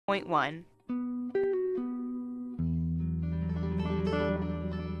88.1.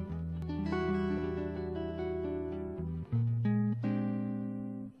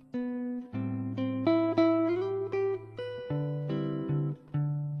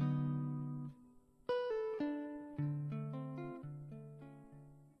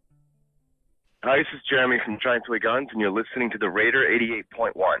 Hi, this is Jeremy from Giant Toy Guns, and you're listening to the Raider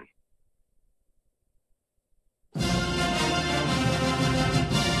 88.1.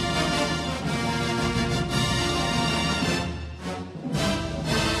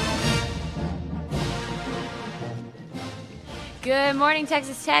 Good morning,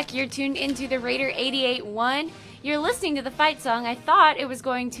 Texas Tech. You're tuned into the Raider 88.1. You're listening to the fight song. I thought it was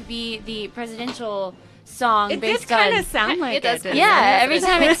going to be the presidential song. It did kind of sound like it. Does. Yeah, every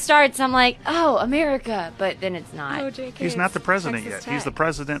time it starts, I'm like, oh, America. But then it's not. Oh, JK, he's not the president Texas yet. Tech. He's the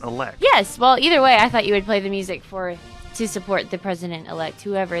president-elect. Yes. Well, either way, I thought you would play the music to support the president-elect,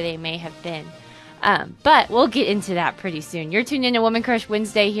 whoever they may have been. But we'll get into that pretty soon. You're tuned into Woman Crush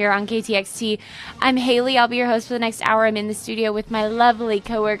Wednesday here on KTXT. I'm Haley. I'll be your host for the next hour. I'm in the studio with my lovely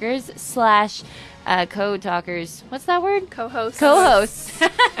coworkers / co-talkers. What's that word? Co-hosts. Co-hosts.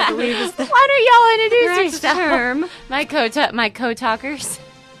 I believe is the Why don't y'all introduce correct yourself? term. My co-talkers.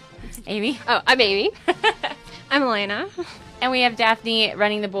 Amy. Oh, I'm Amy. I'm Alaina. And we have Daphne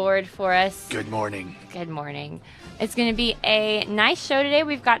running the board for us. Good morning. Good morning. It's going to be a nice show today.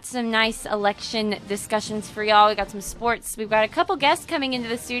 We've got some nice election discussions for y'all. We've got some sports. We've got a couple guests coming into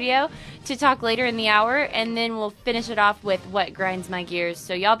the studio to talk later in the hour, and then we'll finish it off with what grinds my gears.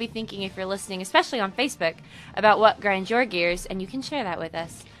 So y'all be thinking, if you're listening, especially on Facebook, about what grinds your gears, and you can share that with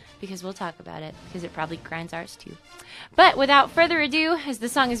us because we'll talk about it because it probably grinds ours too. But without further ado, as the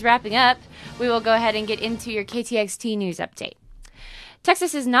song is wrapping up, we will go ahead and get into your KTXT news update.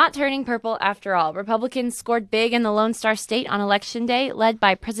 Texas is not turning purple after all. Republicans scored big in the Lone Star State on Election Day, led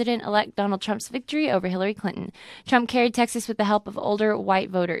by President-elect Donald Trump's victory over Hillary Clinton. Trump carried Texas with the help of older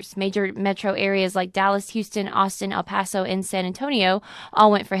white voters. Major metro areas like Dallas, Houston, Austin, El Paso, and San Antonio all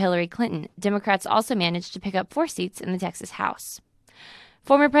went for Hillary Clinton. Democrats also managed to pick up 4 seats in the Texas House.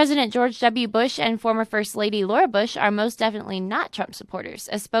 Former President George W. Bush and former First Lady Laura Bush are most definitely not Trump supporters.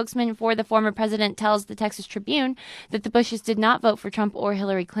 A spokesman for the former president tells the Texas Tribune that the Bushes did not vote for Trump or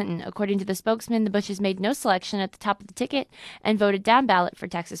Hillary Clinton. According to the spokesman, the Bushes made no selection at the top of the ticket and voted down ballot for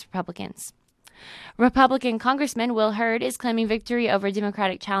Texas Republicans. Republican Congressman Will Hurd is claiming victory over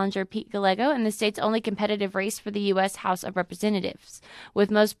Democratic challenger Pete Gallego in the state's only competitive race for the U.S. House of Representatives. With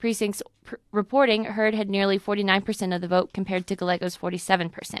most precincts reporting, Hurd had nearly 49% of the vote compared to Gallego's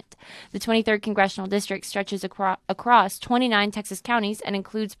 47%. The 23rd Congressional District stretches across 29 Texas counties and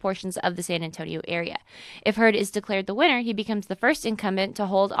includes portions of the San Antonio area. If Hurd is declared the winner, he becomes the first incumbent to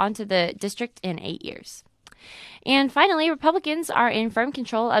hold onto the district in 8 years. And finally, Republicans are in firm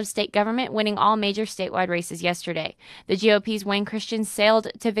control of state government, winning all major statewide races yesterday. The GOP's Wayne Christian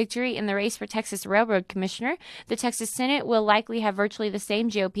sailed to victory in the race for Texas Railroad Commissioner. The Texas Senate will likely have virtually the same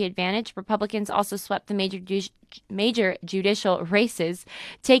GOP advantage. Republicans also swept the major judicial races,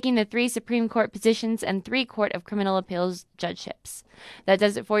 taking the 3 Supreme Court positions and 3 Court of Criminal Appeals judgeships. That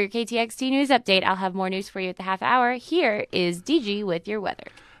does it for your KTXT News Update. I'll have more news for you at the half hour. Here is DG with your weather.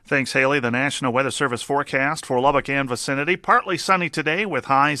 Thanks, Haley. The National Weather Service forecast for Lubbock and vicinity. Partly sunny today with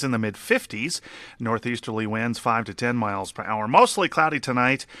highs in the mid-50s. Northeasterly winds 5 to 10 miles per hour. Mostly cloudy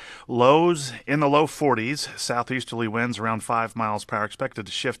tonight. Lows in the low 40s. Southeasterly winds around 5 miles per hour. Expected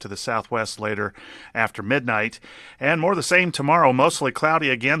to shift to the southwest later after midnight. And more the same tomorrow. Mostly cloudy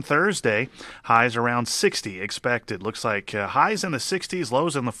again Thursday. Highs around 60 expected. Looks like highs in the 60s,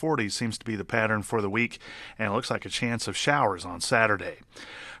 lows in the 40s seems to be the pattern for the week. And it looks like a chance of showers on Saturday.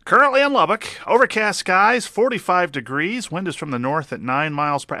 Currently in Lubbock, overcast skies, 45 degrees. Wind is from the north at 9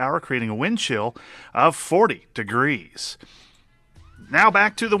 miles per hour, creating a wind chill of 40 degrees. Now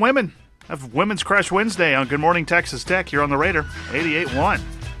back to the women of Women's Crush Wednesday on Good Morning Texas Tech here on the Raider 88.1.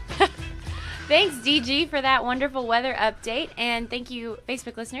 Thanks, DG, for that wonderful weather update. And thank you,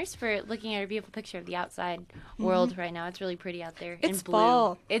 Facebook listeners, for looking at a beautiful picture of the outside world right now. It's really pretty out there. It's in blue.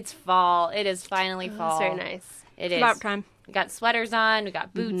 fall. It's fall. It is finally fall. It's very nice. It It's is. about time. We got sweaters on. We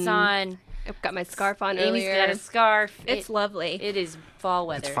got boots on. I've got my scarf on Amy's earlier. got a scarf. It's lovely. It is fall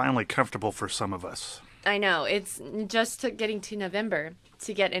weather. It's finally comfortable for some of us. I know. It's just getting to November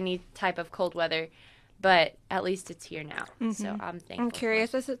to get any type of cold weather. But at least it's here now. So I'm thankful. I'm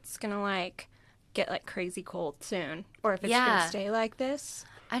curious if it's going to, get, crazy cold soon. Or if it's going to stay like this.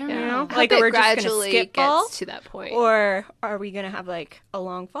 I don't You know. know? Like, we're just going to gradually skip fall? gets to that point. Or are we going to have, a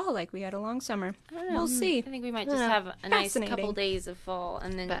long fall like we had a long summer? I don't know. We'll see. I think we might just have a nice Fascinating. couple days of fall,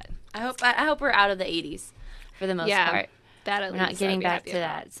 and then But I hope we're out of the 80s for the most part. That at We're not least getting I'd be back happy to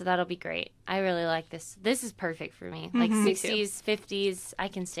about. that, so that'll be great. I really like this. This is perfect for me. Like Me 60s, 50s, I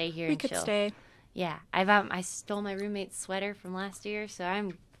can stay here We and could chill. stay. Yeah, I stole my roommate's sweater from last year, so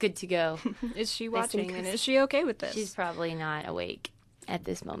I'm good to go. Is she and watching, and is she okay with this? She's probably not awake at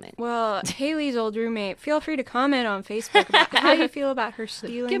this moment. Well, Haley's old roommate, feel free to comment on Facebook about how you feel about her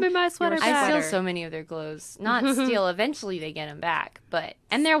stealing. Give me my sweater your back. I steal sweater. so many of their clothes. Not steal. Eventually, they get them back,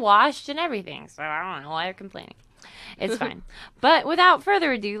 and they're washed and everything. So I don't know why they're complaining. It's fine. But without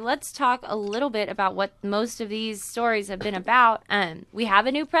further ado, let's talk a little bit about what most of these stories have been about. We have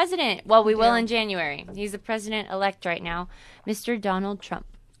a new president. Well, we will in January. He's the president-elect right now, Mr. Donald Trump.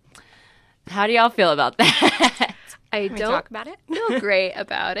 How do y'all feel about that? I Can we don't talk about it? feel great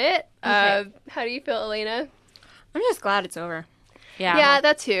about it. Okay. How do you feel, Alaina? I'm just glad it's over. Yeah,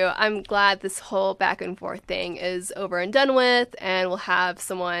 that too. I'm glad this whole back and forth thing is over and done with, and we'll have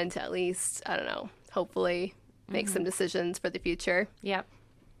someone to at least, I don't know, hopefully make some decisions for the future. Yep.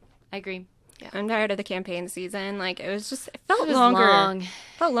 I agree. I'm tired of the campaign season. Like, it felt It was longer. long.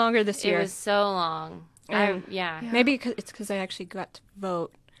 Felt longer this It year. was so long. Yeah. Maybe it's because I actually got to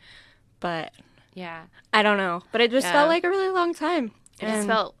vote, but Yeah. I don't know. But it just Yeah. felt like a really long time. It just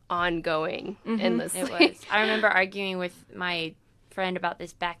felt ongoing, endlessly. It was. I remember arguing with my friend about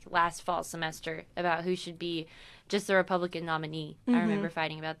this back last fall semester about who should be just the Republican nominee. I remember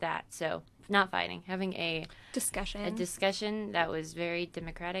fighting about that. So, not fighting, having a discussion that was very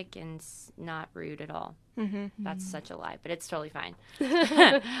democratic and not rude at all. That's such a lie, but it's totally fine.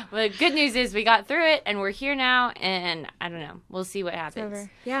 Well, the good news is we got through it, and we're here now, and I don't know. We'll see what happens. over.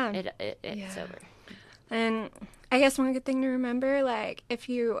 Yeah. It's over. And I guess one good thing to remember, like, if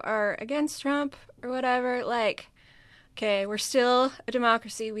you are against Trump or whatever, like, okay, we're still a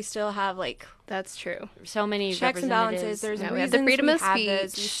democracy. We still have, like, That's true. So many checks and balances. There's Yeah, we reasons have the freedom of have those.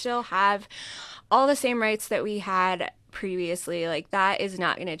 We speech. still have all the same rights that we had previously. Like, that is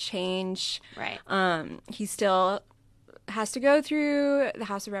not going to change. Right. He still has to go through the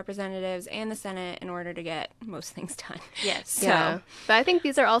House of Representatives and the Senate in order to get most things done. Yes. So, Yeah. But I think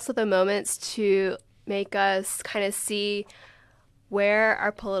these are also the moments to make us kind of see where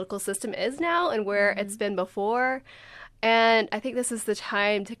our political system is now and where it's been before. And I think this is the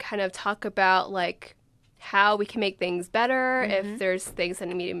time to kind of talk about, like, how we can make things better, if there's things that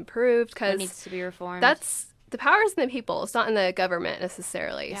need to be improved, It because needs to be reformed. that's the power's in the people. It's not in the government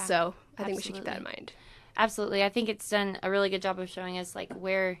necessarily. Yeah, So I think we should keep that in absolutely. mind. Absolutely. I think it's done a really good job of showing us, like,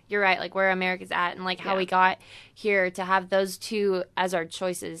 where you're right, like, where America's at and, like, how Yeah. we got here to have those two as our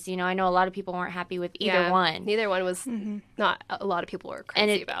choices. You know, I know a lot of people weren't happy with either one. Neither one was not a lot of people were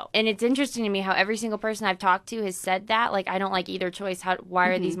crazy about. And it's interesting to me how every single person I've talked to has said that, like, I don't like either choice. Why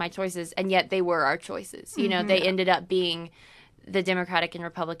are these my choices? And yet they were our choices. You know, they ended up being the Democratic and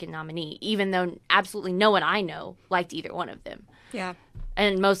Republican nominee, even though absolutely no one I know liked either one of them. yeah.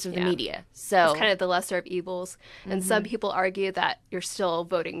 And most of the media. So It's kind of the lesser of evils. And some people argue that you're still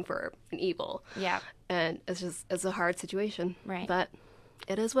voting for an evil. yeah. And it's a hard situation. Right. But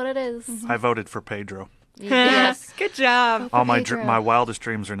it is what it is. I voted for Pedro. Yes. Good job. All my Pedro. my wildest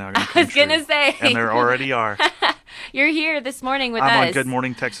dreams are now going to I come was gonna true. say. And there already are. You're here this morning with I'm us. on Good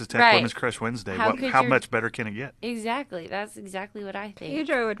Morning Texas Tech Right. Women's Crush Wednesday. How How could your- much better can it get? Exactly. That's exactly what I think.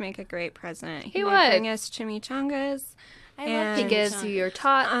 Pedro would make a great president. He might would. bring us chimichangas. I love And- He gives you your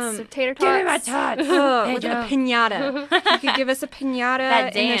tots, tater tots. Give me my tots. Oh, with Pedro. a pinata. He could give us a pinata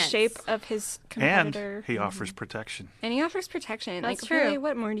That in the dance. shape of his And competitor. he offers protection. And he offers protection. That's like, true. really,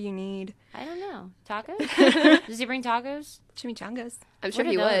 what more do you need? I don't know. Tacos? Does he bring tacos? Chimichangas. I'm sure What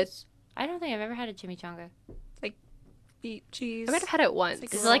are he would. those? I don't think I've ever had a chimichanga. Beet cheese. I might have had it once.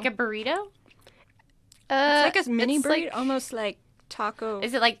 Is it like a burrito? It's like a mini it's burrito, like- almost like taco.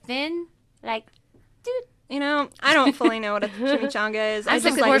 Is it like thin? Like, dude. You know, I don't fully know what a chimichanga is. I I'm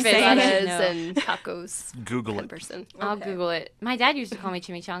just from like Corpus. saying I it. should enchiladas know. and tacos. Google Per it. person. I'll Okay. Google it. My dad used to call me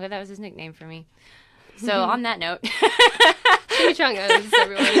chimichanga. That was his nickname for me. So on that note, Chimichangas,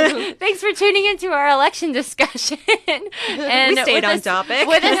 everyone. thanks for tuning into our election discussion. And We stayed with on a- topic.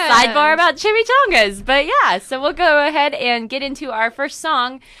 with a Yeah. sidebar about chimichangas. But yeah, so we'll go ahead and get into our first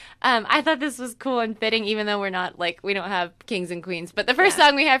song. I thought this was cool and fitting, even though we're not we don't have kings and queens. But the first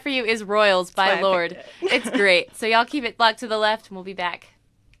song we have for you is "Royals" by why I picked Lord. it. It's great. So y'all keep it locked to the left, and we'll be back.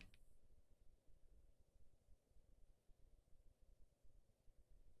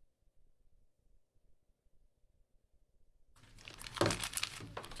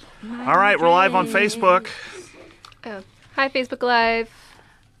 All right, we're live on Facebook. Oh. Hi, Facebook Live.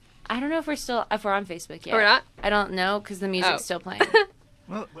 I don't know if we're on Facebook yet. Or not? I don't know because the music's Oh. still playing.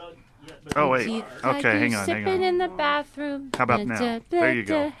 Oh, wait. Keep Okay, like hang you're on, hang sipping on. in the bathroom. How about now? There you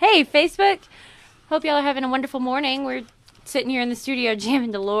go. Hey, Facebook. Hope y'all are having a wonderful morning. We're sitting here in the studio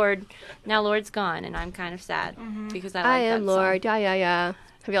jamming to Lord. Now Lord's gone, and I'm kind of sad because I like am that song. Lord. Yeah, yeah, yeah.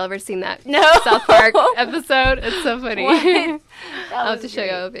 Have y'all ever seen that No. South Park episode? It's so funny. What? I'll have to show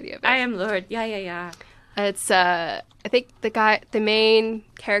you a video of it. I am Lord. Yeah, yeah, yeah. It's I think the main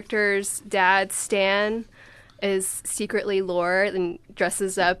character's dad, Stan, is secretly Lord and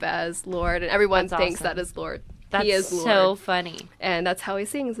dresses up as Lord, and everyone That's thinks awesome. that is Lord. That's He is Lord. so funny. And that's how he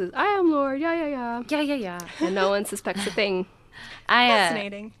sings is, I am Lord, yeah, yeah, yeah. Yeah, yeah, yeah. And no one suspects a thing.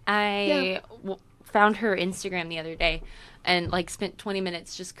 Fascinating. I found her Instagram the other day and like spent 20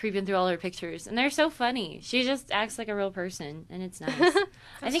 minutes just creeping through all her pictures, and they're so funny. She just acts like a real person, and it's nice.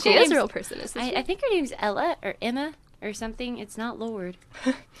 I think She her is name's- a real person, isn't she? I think her name's Ella or Emma or something. It's not Lord.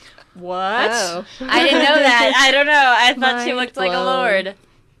 What? Oh. I didn't know that. I don't know. I thought she Mind looked like a blown. Lord.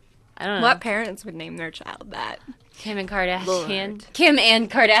 I don't know. What parents would name their child that? Kim and Kardashian. Lord. Kim and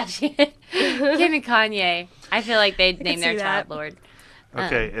Kardashian. Kim and Kanye. I feel like they'd name their see child that. Lord.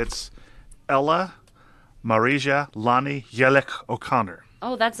 Okay, it's Ella Marija Lani Yelek O'Connor.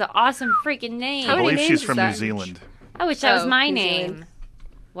 Oh, that's an awesome freaking name. How I many believe names she's is from New that? Zealand. I wish that was Oh, my New name. Zealand.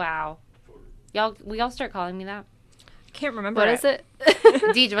 Wow. Y'all start calling me that? Can't remember. What is it?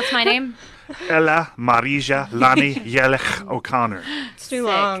 Deej, what's my name? Ella Marija Lani Yelek O'Connor. It's too Sick.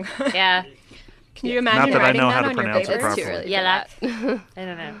 long. Yeah. Can you imagine that I writing know that how to on your pronounce it paper? It's too properly. early Yeah, for that. I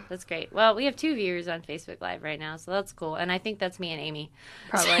don't know. That's great. Well, we have 2 viewers on Facebook Live right now, so that's cool. And I think that's me and Amy.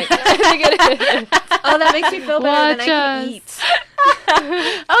 Probably. Oh, that makes me feel better Watch than I us. can eat.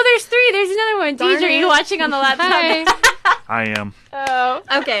 Oh, there's 3. There's another one. Darn Deej, are you it. watching on the laptop? I am. Oh.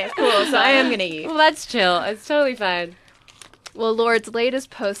 Okay, cool. So I am going to eat. Well, that's chill. It's totally fine. Well, Lord's latest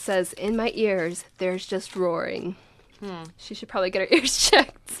post says, in my ears, there's just roaring. She should probably get her ears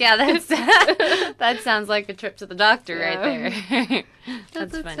checked. Yeah, that's that sounds like a trip to the doctor right there. That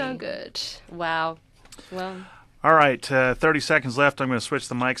That's doesn't funny. sound good. Wow. Well, All right, 30 seconds left. I'm going to switch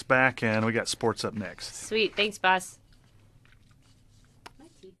the mics back, and we got sports up next. sweet. Thanks, boss.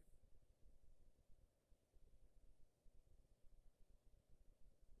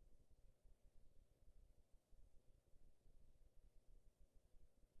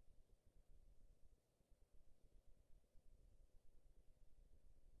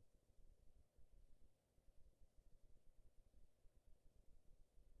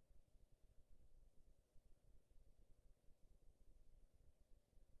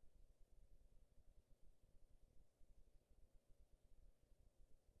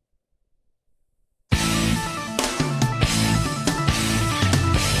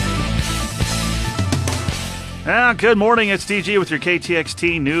 Good morning. It's DG with your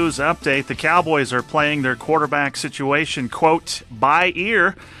KTXT News Update. The Cowboys are playing their quarterback situation, quote, by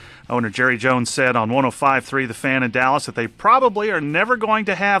ear. Owner Jerry Jones said on 105.3 The Fan in Dallas that they probably are never going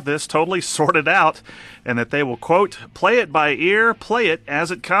to have this totally sorted out and that they will, quote, play it by ear, play it as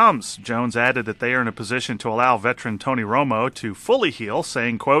it comes. Jones added that they are in a position to allow veteran Tony Romo to fully heal,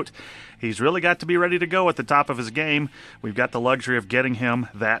 saying, quote, he's really got to be ready to go at the top of his game. We've got the luxury of getting him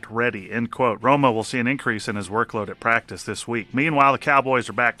that ready, end quote. Romo will see an increase in his workload at practice this week. Meanwhile, the Cowboys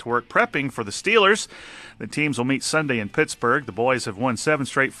are back to work prepping for the Steelers. The teams will meet Sunday in Pittsburgh. The boys have won 7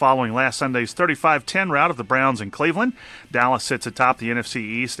 straight following last Sunday's 35-10 rout of the Browns in Cleveland. Dallas sits atop the NFC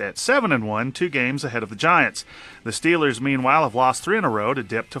East at 7-1, 2 games ahead of the Giants. The Steelers, meanwhile, have lost 3 in a row to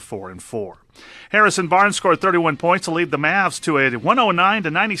dip to 4-4. Harrison Barnes scored 31 points to lead the Mavs to a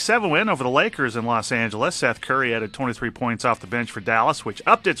 109-97 win over the Lakers in Los Angeles. Seth Curry added 23 points off the bench for Dallas, which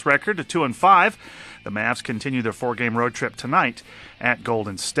upped its record to 2-5. The Mavs continue their 4-game road trip tonight at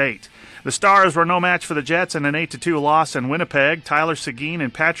Golden State. The Stars were no match for the Jets in an 8-2 loss in Winnipeg. Tyler Seguin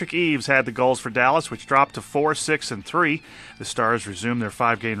and Patrick Eaves had the goals for Dallas, which dropped to 4, 6, and 3. The Stars resume their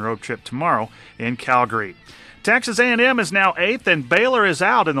 5-game road trip tomorrow in Calgary. Texas A&M is now 8th, and Baylor is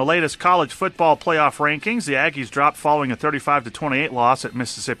out in the latest college football playoff rankings. The Aggies dropped following a 35-28 loss at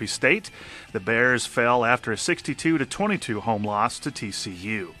Mississippi State. The Bears fell after a 62-22 home loss to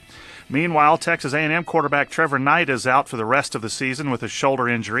TCU. Meanwhile, Texas A&M quarterback Trevor Knight is out for the rest of the season with a shoulder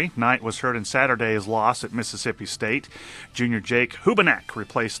injury. Knight was hurt in Saturday's loss at Mississippi State. Junior Jake Hubenak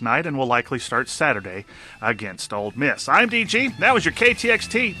replaced Knight and will likely start Saturday against Ole Miss. I'm DG. That was your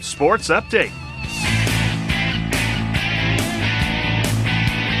KTXT Sports Update.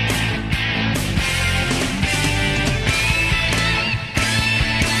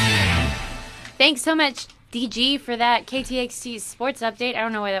 Thanks so much, DG, for that KTXT sports update. I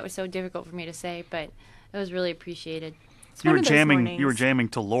don't know why that was so difficult for me to say, but it was really appreciated. It's You one were of those jamming. mornings. You were jamming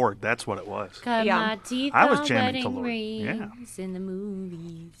to Lord. That's what it was. Cut Yeah. my teeth I was on jamming to wedding Lord. Yeah. rings in the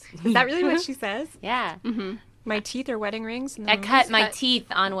movies. Is that really what she says? Yeah. My teeth are wedding rings. I cut my teeth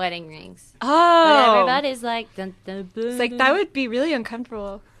on wedding rings. But Oh. everybody's like, dun, dun, dun. It's like, that would be really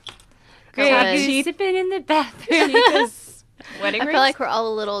uncomfortable. Great, God. who's sipping in the bathroom. Wedding I rings? feel like we're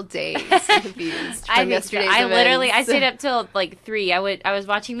all a little dazed and confused from yesterday's I literally, I events. stayed up till like 3. I was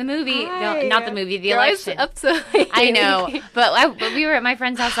watching the movie. No, Hi. not the movie, the You're always election. up to I know, but we were at my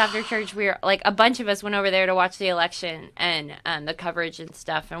friend's house after church. We were like, a bunch of us went over there to watch the election and the coverage and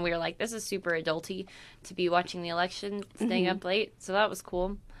stuff, and we were like, this is super adulty to be watching the election, staying up late. So that was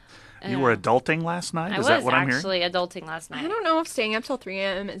cool. You were adulting last night? I Is was that what I'm hearing? actually adulting last night. I don't know if staying up till 3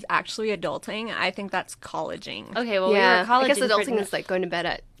 a.m. is actually adulting. I think that's colleging. Okay, well, we yeah, were college. I guess adulting is like going to bed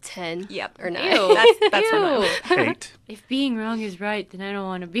at 10 Yep. or 9. Ew. That's what I'm... 8. If being wrong is right, then I don't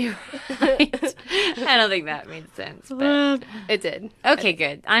want to be right. I don't think that made sense. But It did. okay,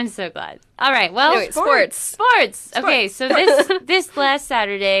 good. I'm so glad. All right. Well, Anyway, sports. Sports. Okay, so this last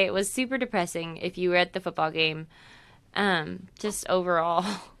Saturday was super depressing. If you were at the football game, just overall,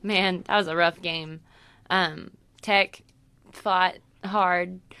 man, that was a rough game. Tech fought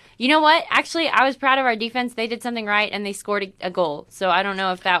hard. You know what? Actually, I was proud of our defense. They did something right, and they scored a goal. So I don't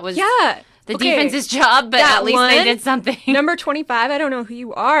know if that was Yeah. the Okay. defense's job, but That at least they one, did something. Number 25, I don't know who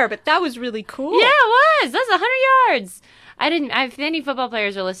you are, but that was really cool. Yeah, it was. That's 100 yards. If any football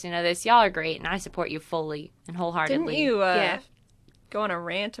players are listening to this, y'all are great, and I support you fully and wholeheartedly. Didn't you Yeah. go on a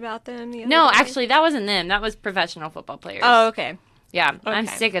rant about them the other No, day? actually, that wasn't them. That was professional football players. Oh, okay. Yeah, I'm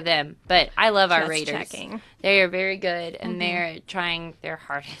okay. sick of them, but I love our Just Raiders. checking. They are very good, and they're trying their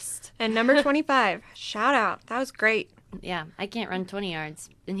hardest. And number 25, shout out. That was great. Yeah, I can't run 20 yards,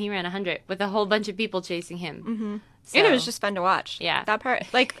 and he ran 100 with a whole bunch of people chasing him. Mm-hmm. And it was just fun to watch. Yeah. That part,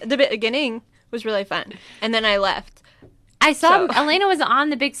 like, the beginning was really fun. And then I left. I saw So- Alaina was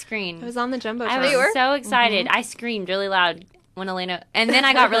on the big screen. I was on the Jumbotron. I was so excited. I screamed really loud when Alaina, and then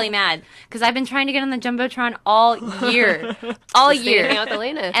I got really mad because I've been trying to get on the Jumbotron all year. All year. Hang out with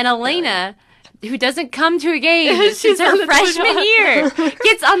Alaina. And Alaina, who doesn't come to a game since her freshman year,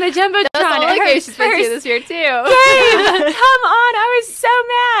 gets on the Jumbotron. That's all at the her games she's been to first this year, too. game. Come on. I was so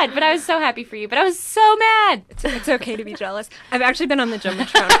mad. But I was so happy for you. But I was so mad. It's okay to be jealous. I've actually been on the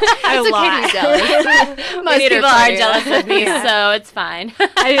Jumbotron a lot. Okay to be jealous. Most people are funny. jealous of me, so it's fine.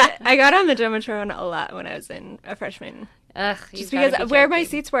 I got on the Jumbotron a lot when I was a freshman. Ugh, Just because where my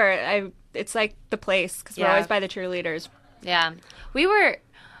seats were, it's like the place, because we're Yeah. always by the cheerleaders. Yeah.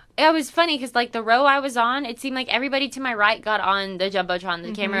 It was funny because, like, the row I was on, it seemed like everybody to my right got on the Jumbotron.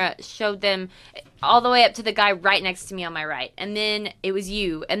 The camera showed them all the way up to the guy right next to me on my right. And then it was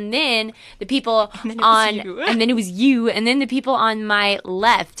you. And then the people you. And then it was you. And then the people on my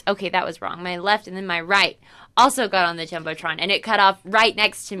left. Okay, that was wrong. My left and then my right also got on the Jumbotron. And it cut off right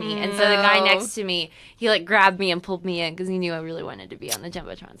next to me. And so the guy No. next to me, he, like, grabbed me and pulled me in because he knew I really wanted to be on the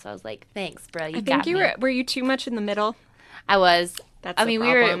Jumbotron. So I was like, thanks, bro. You I got think you me. were you too much in the middle? I was. That's I the mean,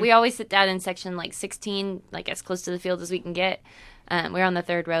 problem. we always sit down in section like 16, like as close to the field as we can get. We're on the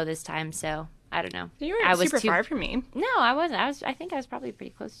third row this time, so I don't know. You I weren't was super far from me. No, I wasn't. I think I was probably pretty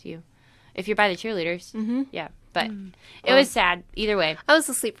close to you, if you're by the cheerleaders. Mm-hmm. Yeah, but it was sad either way. I was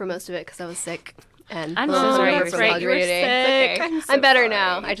asleep for most of it because I was sick. And I'm a so little sorry sore you were from sick. Calgary You were today. It's sick. okay. I'm so I'm better sorry.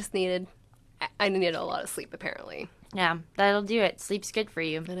 now. I needed a lot of sleep apparently. Yeah, that'll do it. Sleep's good for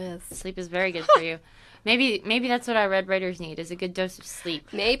you. It is. Sleep is very good for you. Maybe that's what our Red Raiders need is a good dose of sleep.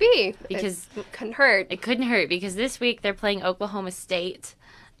 Maybe Because- it couldn't hurt. It couldn't hurt because this week they're playing Oklahoma State.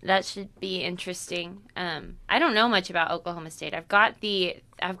 That should be interesting. I don't know much about Oklahoma State. I've got the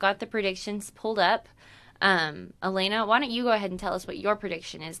predictions pulled up. Alaina, why don't you go ahead and tell us what your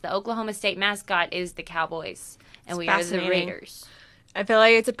prediction is? The Oklahoma State mascot is the Cowboys, and we are the fascinating. Raiders. I feel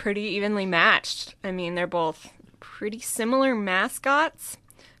like it's a pretty evenly matched. I mean, they're both pretty similar mascots.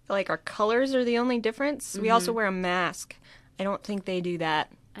 I feel like our colors are the only difference. We also wear a mask. I don't think they do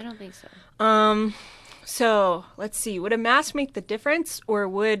that. I don't think so. So let's see. Would a mask make the difference, or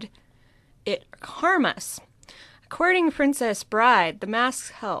would it harm us? According to Princess Bride, the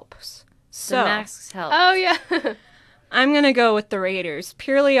mask helps. So The masks help. Oh yeah. I'm gonna go with the Raiders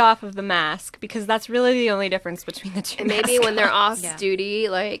purely off of the mask because that's really the only difference between the two. And maybe when they're off Yeah. duty,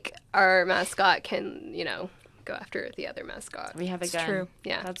 like our mascot can, go after the other mascot. We have a It's gun. true.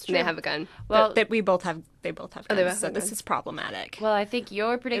 Yeah, That's and they true. have a gun. Well, They both have they guns, both so have this guns. is problematic. well, I think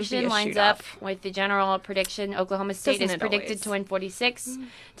your prediction a lines up shoot-off. with the general prediction. Oklahoma State Doesn't is it predicted always? to win 46,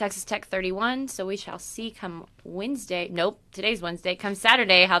 Texas Tech 31. So we shall see come Wednesday. Nope, today's Wednesday. Come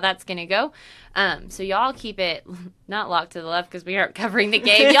Saturday, how that's going to go. So y'all keep it not locked to the left because we aren't covering the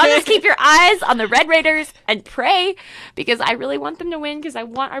game. Y'all just keep your eyes on the Red Raiders and pray because I really want them to win because I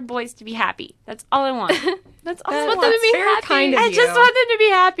want our boys to be happy. That's all I want. That's all That's I want them to be very happy. kind of I you. just want them to be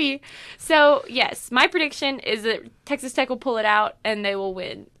happy. So, yes, my prediction is that Texas Tech will pull it out and they will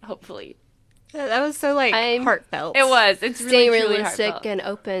win, hopefully. That was so I'm- heartfelt. It was. It's Staying really, truly realistic heartfelt. and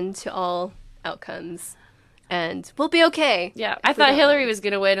open to all outcomes. And we'll be okay. Yeah, I if we thought don't Hillary win. was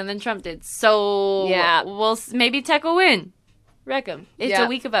going to win, and then Trump did. So, Yeah. maybe Tech will win. Wreck 'em. It's Yeah. a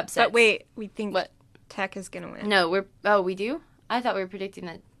week of upsets. But wait, we think What? Tech is gonna win. No, we do? I thought we were predicting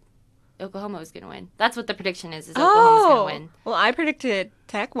that Oklahoma was going to win. That's what the prediction is Oklahoma's going to win. Well, I predicted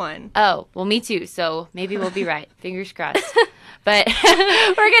Tech won. Oh, well, me too. So maybe we'll be right. Fingers crossed. But we're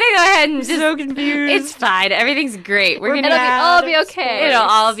going to go ahead and just... So confused. It's fine. Everything's great. We're going It'll to... all be okay. It'll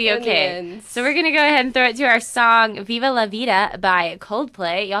all be In the okay. end. So we're going to go ahead and throw it to our song Viva La Vida by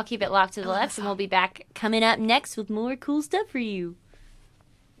Coldplay. Y'all keep it locked to the left, and we'll be back coming up next with more cool stuff for you.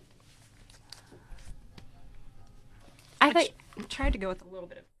 I tried to go with a little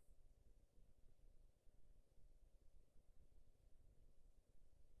bit of.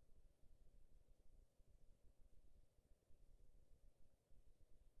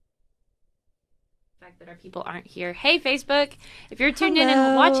 fact that our people aren't here. Hey, Facebook, if you're tuned in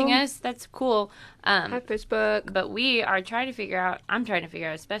and watching us, that's cool. Hi, Facebook. But we are trying to figure out, I'm trying to figure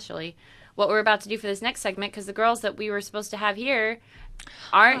out especially, what we're about to do for this next segment, because the girls that we were supposed to have here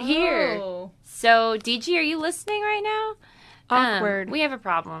aren't here. So, DG, are you listening right now? Awkward. We have a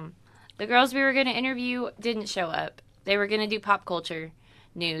problem. The girls we were going to interview didn't show up. They were going to do pop culture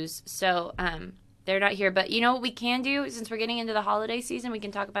news. So, they're not here. But you know what we can do? Since we're getting into the holiday season, we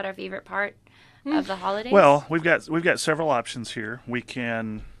can talk about our favorite part of the holidays. Well, we've got several options here. We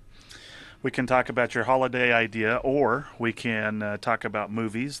can talk about your holiday idea, or we can talk about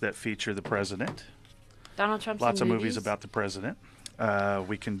movies that feature the president. Donald Trump's Lots in of movies about the president.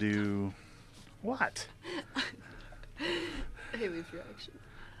 We can do what? Haylee's reaction.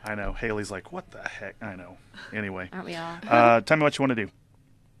 I know. Haley's like, what the heck? I know. Anyway, Aren't we all? tell me what you want to do.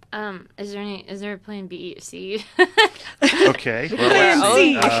 Is there a plan B, C? Okay. Well, let's Our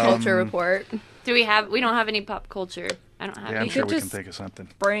see. own pop culture report. We don't have any pop culture. I don't have Yeah, I'm any. sure we can just think of something.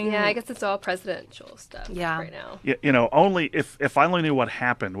 Bring. Yeah, I guess it's all presidential stuff Yeah. right now. Yeah, only if I only knew what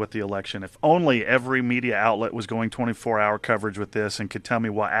happened with the election, if only every media outlet was going 24-hour coverage with this and could tell me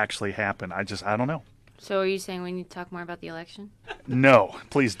what actually happened. I don't know. So are you saying we need to talk more about the election? No,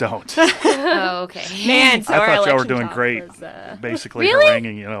 please don't. Oh, okay. Man, so I our thought y'all were election doing talk great. was, Basically Really?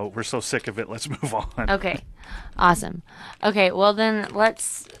 haranguing, we're so sick of it. Let's move on. Okay. Awesome. Okay, well then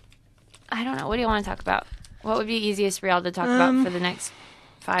I don't know. What do you want to talk about? What would be easiest for y'all to talk about for the next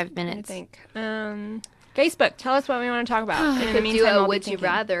 5 I minutes? think. Facebook, tell us what we want to talk about. In the Could do meantime, a I'll be would you thinking.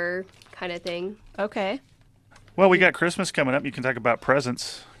 rather kind of thing. Okay. Well, we got Christmas coming up. You can talk about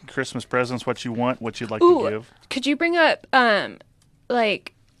presents, Christmas presents, what you want, what you'd like Ooh, to give. could you bring up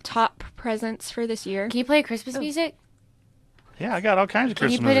top presents for this year? Can you play Christmas music? Yeah, I got all kinds of Can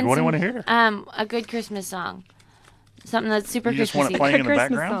you Christmas put music. in What do you some- want to hear? A good Christmas song. Something that's super You just Christmassy. want it playing in the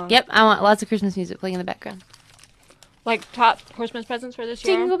Christmas background? song. Yep, I want lots of Christmas music playing in the background. Like top Christmas presents for this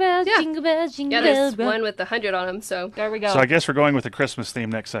year? Jingle bells, Yeah. jingle bells, jingle Yeah, bells. there's one with 100 on them, so There we go. So I guess we're going with the Christmas theme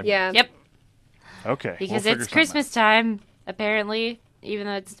next segment. yeah. Yep, Okay. because we'll figure it's something Christmas time, apparently, even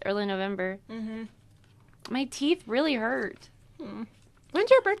though it's early November. Mm-hmm. My teeth really hurt. When's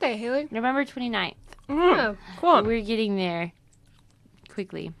your birthday, Haley? November 29th. Oh, Cool. We're getting there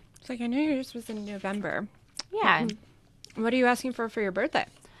quickly. It's like I knew yours was in November. Yeah. What are you asking for your birthday?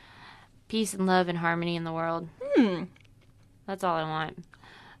 Peace and love and harmony in the world. Hmm. That's all I want.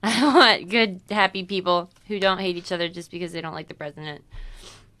 I want good, happy people who don't hate each other just because they don't like the president.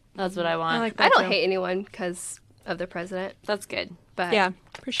 That's what I want. I like that I don't too. hate anyone because of the president, That's good. but Yeah,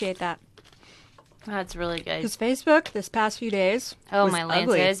 appreciate that. That's really good. Because Facebook, this past few days, Oh, was my Lanta,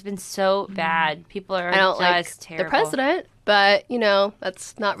 ugly. it's been so bad. People are I don't like just the terrible. president. But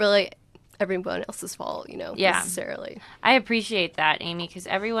that's not really everyone else's fault, Yeah. necessarily. I appreciate that, Amy, because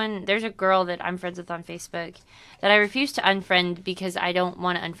there's a girl that I'm friends with on Facebook that I refuse to unfriend because I don't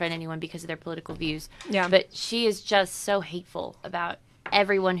want to unfriend anyone because of their political views. Yeah. But she is just so hateful about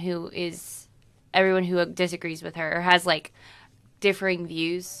everyone who disagrees with her or has differing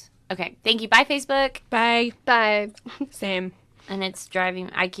views. Okay, thank you. Bye, Facebook. Bye. Bye. Same. And it's driving.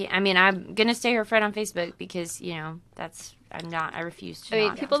 I'm gonna stay her friend on Facebook because I refuse to. I mean,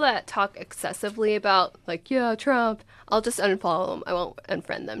 not. people that talk excessively about, Trump, I'll just unfollow them. I won't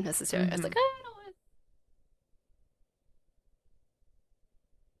unfriend them necessarily. It's like, I don't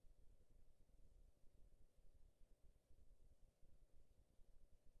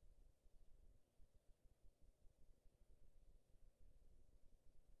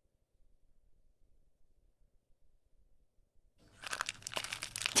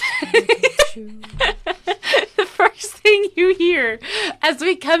want you hear as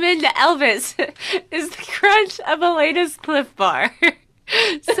we come into Elvis is the crunch of Alaina's Cliff Bar.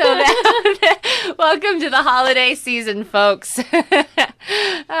 Welcome to the holiday season, folks.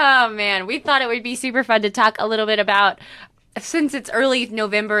 Oh, man. We thought it would be super fun to talk a little bit about, since it's early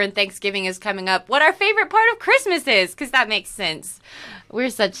November and Thanksgiving is coming up, what our favorite part of Christmas is, because that makes sense. We're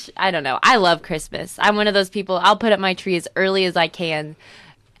such, I don't know, I love Christmas. I'm one of those people, I'll put up my tree as early as I can.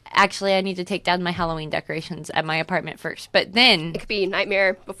 Actually, I need to take down my Halloween decorations at my apartment first. But then... It could be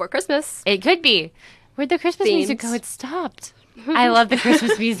Nightmare Before Christmas. It could be. Where'd the Christmas music go? It stopped. I love the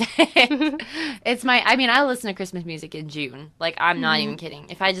Christmas music. I listen to Christmas music in June. Like, I'm not even kidding.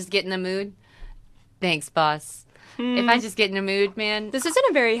 If I just get in the mood, thanks, boss. If I just get in the mood, man. This isn't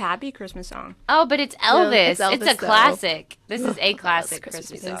a very happy Christmas song. Oh, but it's Elvis. No, it's a classic. This is a classic Christmas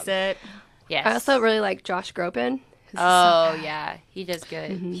Christmas music. song. Is it? Yes. I also really like Josh Groban. Oh, yeah. He does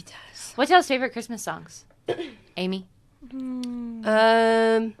good. He does. What's y'all's favorite Christmas songs? Amy?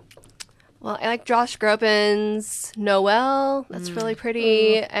 Well, I like Josh Groban's Noel. That's really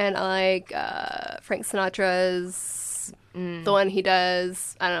pretty. And I like Frank Sinatra's, the one he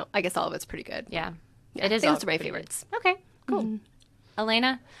does. I don't know. I guess all of it's pretty good. Yeah. Yeah, It is I think all those are my pretty good. favorites. Okay, cool.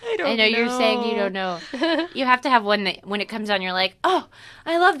 Alaina? I don't I know you're saying you don't know. You have to have one that when it comes on, you're like, oh,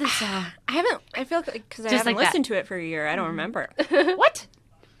 I love this song. I feel like, because I Just haven't like that. listened to it for a year, I don't remember. What?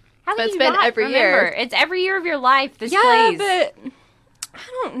 How But can it's you been not every remember? year. It's every year of your life. This Yeah, plays. but I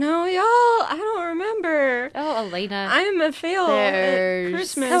don't know, y'all. I don't remember. Oh, Alaina. I'm a fail There's- at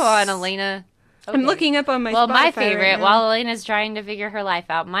Christmas. Come on, Alaina. I'm looking up on my Well, Spotify my right favorite, now. while Elena's trying to figure her life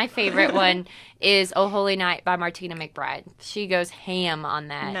out, my favorite one is "Oh Holy Night" by Martina McBride. She goes ham on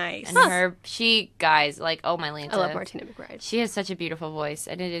that. Nice. And guys, like, oh my Lanta. I love Martina McBride. She has such a beautiful voice,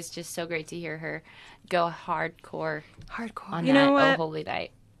 and it is just so great to hear her go hardcore Hardcore. on You that know what? "Oh Holy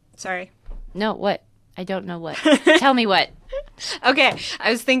Night." Sorry. No, what? I don't know what. Tell me what. Okay,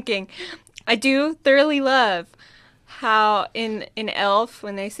 I was thinking, I do thoroughly love how in Elf,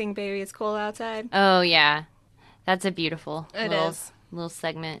 when they sing Baby It's Cold Outside. Oh, yeah. That's a beautiful It little, is. little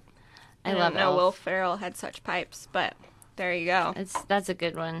segment. I I love don't know Elf. Will Ferrell had such pipes, but there you go. That's a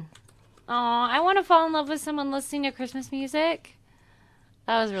good one. Oh, I want to fall in love with someone listening to Christmas music.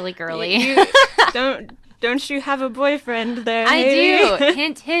 That was really girly. You, don't you have a boyfriend there? I Haley? do.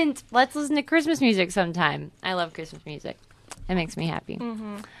 Hint, hint. Let's listen to Christmas music sometime. I love Christmas music. It makes me happy.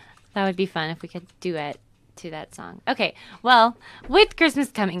 That would be fun if we could duet to that song. Okay, well, with Christmas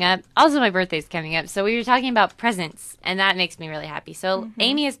coming up, also my birthday's coming up, so we were talking about presents, and that makes me really happy. So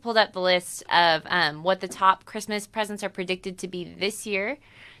Amy has pulled up the list of what the top Christmas presents are predicted to be this year.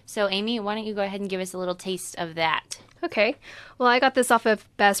 So Amy, why don't you go ahead and give us a little taste of that? Okay. Well, I got this off of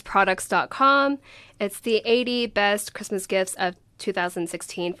bestproducts.com. It's the 80 best Christmas gifts of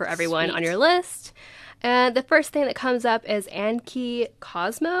 2016 for everyone Sweet. on your list. And the first thing that comes up is Anki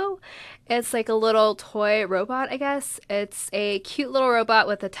Cosmo. It's like a little toy robot, I guess. It's a cute little robot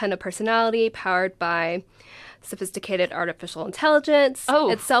with a ton of personality, powered by sophisticated artificial intelligence. Oh.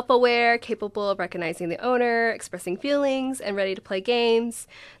 It's self-aware, capable of recognizing the owner, expressing feelings, and ready to play games.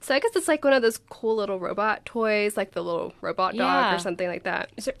 So I guess it's like one of those cool little robot toys, like the little robot dog Yeah. or something like that.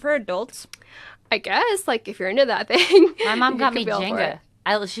 Is it for adults? I guess, like, if you're into that thing. My mom you got could me be all for Jenga.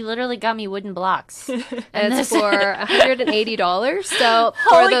 it. She literally got me wooden blocks. And it's for $180. So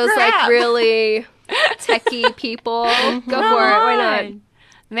for Holy those crap. like really techie people, go for it. Why not?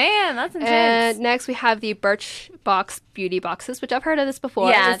 Man, that's intense. And next we have the Birchbox beauty boxes, which I've heard of this before.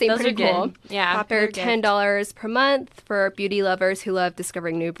 yeah, They seem those pretty are cool. good. Yeah. Popular They're $10 per month for beauty lovers who love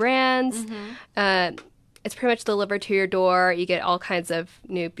discovering new brands. It's pretty much delivered to your door. You get all kinds of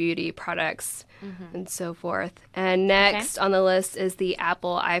new beauty products and so forth. And next on the list is the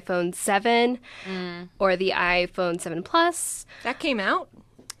Apple iPhone 7 or the iPhone 7 Plus. That came out?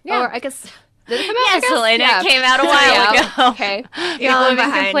 Or I guess, did it come out? I Yes, guess? Elena, Yeah. it came out a while ago. Okay. People have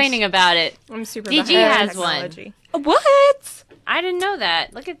been complaining about it. I'm super DG behind on has one. technology. What? I didn't know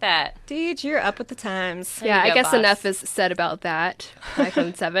that. Look at that. Dude, you're up with the times. Yeah, you I go, guess boss. enough is said about that.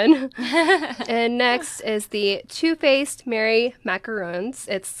 iPhone 7. And next is the Too Faced Mary Macarons.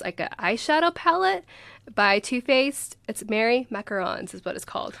 It's like an eyeshadow palette by Too Faced. It's Mary Macarons is what it's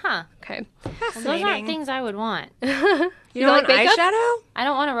called. Huh. Okay. Those aren't things I would want. You don't like want makeup? eyeshadow? I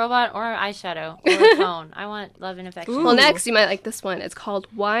don't want a robot or eyeshadow or a phone. I want love and affection. Ooh. Well, next you might like this one. It's called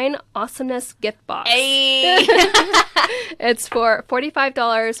Wine Awesomeness Gift Box. Hey. It's for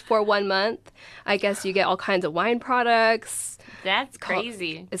 $45 for 1 month. I guess you get all kinds of wine products. That's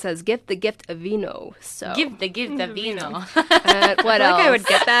crazy. It says gift the gift of vino. So Give the vino. what I feel else? like I would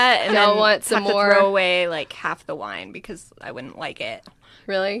get that and Y'all then want some have more? to throw away like half the wine because I wouldn't like it.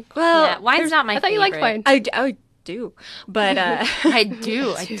 Really? Well, Yeah, wine's not my favorite. I thought you liked wine. I do. do. But I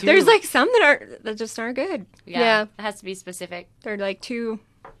do. there's like some that just aren't good. Yeah. It has to be specific. They're like too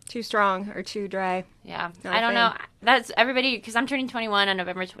strong or too dry. Yeah. Not I a don't fan. know. That's everybody, because I'm turning 21 on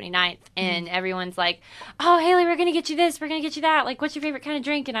November 29th, and everyone's like, oh, Haley, we're going to get you this, we're going to get you that. Like, what's your favorite kind of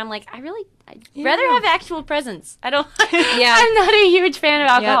drink? And I'm like, I'd rather have actual presents. I'm not a huge fan of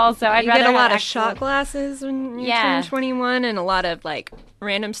alcohol, so I'd you rather get a lot have of shot glasses when you turn 21, and a lot of like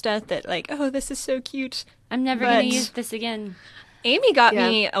random stuff that like, oh, this is so cute. I'm never going to use this again. Amy got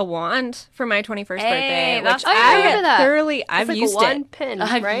me a wand for my 21st birthday, which I remember that. I've like used a wand it. pin,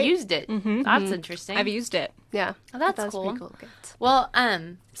 I've right? used it. That's interesting. I've used it. Yeah. Oh, that's That was cool. pretty cool gift. Well,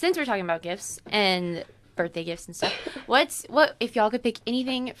 since we're talking about gifts and birthday gifts and stuff, what if y'all could pick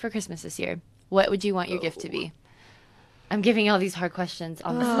anything for Christmas this year? What would you want your gift to be? I'm giving all these hard questions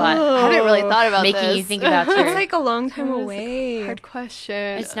on the spot. I haven't really thought about Making this. you think about your... It's like a long time away. Hard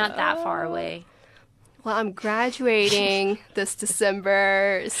question. It's not that far away. Well, I'm graduating this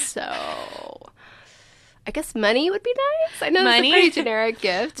December, so I guess money would be nice. I know it's a pretty generic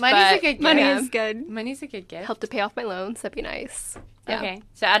gift. Money's but a good gift. Money is good. Money's a good gift. help to pay off my loans. That'd be nice. Yeah. Okay.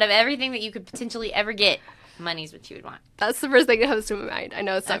 So out of everything that you could potentially ever get, money's what you would want. That's the first thing that comes to my mind. I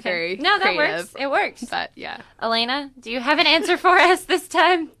know it's not very No, that creative, works. It works. But yeah. Alaina, do you have an answer for us this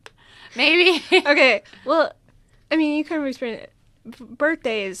time? Maybe. Okay. Well, I mean, you kind of explained it.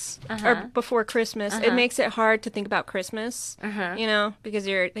 Birthdays are before Christmas. It makes it hard to think about Christmas, you know, because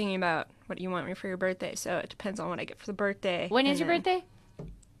you're thinking about what do you want me for your birthday. So it depends on what I get for the birthday. When is your birthday?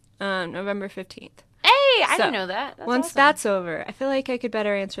 November 15th. Hey, I didn't know that. That's Once awesome. that's over, I feel like I could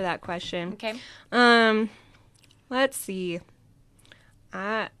better answer that question. Okay. Let's see.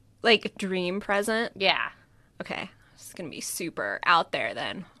 Like dream present. Yeah. Okay, this is gonna be super out there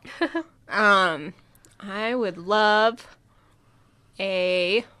then. I would love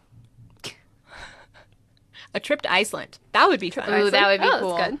a trip to Iceland. That would be fun. Ooh, that would be Oh,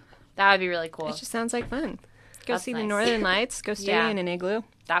 cool. that's good. That would be really cool. It just sounds like fun. Go That's see the nice. Northern Lights. Go stay Yeah. in an igloo.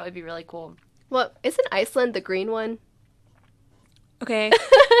 That would be really cool. Well, isn't Iceland the green one? Okay.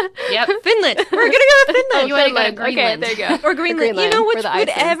 Yep. Finland. We're gonna go with Finland. You want to go to Finland. Okay, Greenland. there you go. Or Greenland. Greenland, You know where which the ice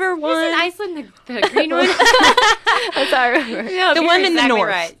is. whichever one. Isn't Iceland the green one? That's all I remember. No, The you're one in the exactly north.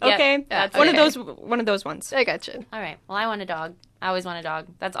 right. Yep. Okay. That's One okay. of those ones. I got you. All right. Well, I want a dog. I always want a dog.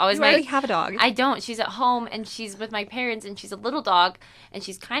 That's always You my... already have a dog. I don't. She's at home, and she's with my parents, and she's a little dog, and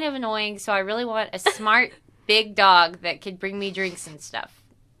she's kind of annoying, so I really want a smart, big dog that could bring me drinks and stuff.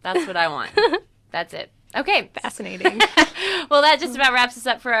 That's what I want. That's it. Okay. Fascinating. Well, that just about wraps us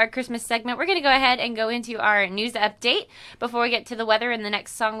up for our Christmas segment. We're going to go ahead and go into our news update before we get to the weather and the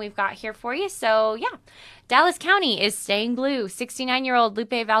next song we've got here for you. So, yeah. Dallas County is staying blue. 69-year-old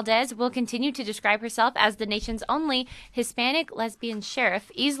Lupe Valdez will continue to describe herself as the nation's only Hispanic lesbian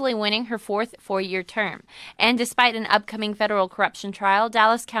sheriff, easily winning her fourth four-year term. And despite an upcoming federal corruption trial,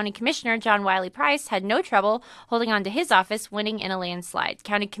 Dallas County Commissioner John Wiley Price had no trouble holding on to his office, winning in a landslide.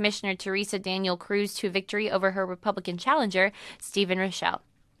 County Commissioner Teresa Daniel cruised to victory over her Republican challenger, Stephen Rochelle.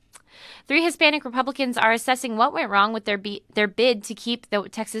 3 Hispanic Republicans are assessing what went wrong with their bid to keep the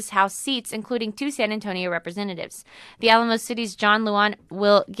Texas House seats, including 2 San Antonio representatives. The Alamos City's John Luan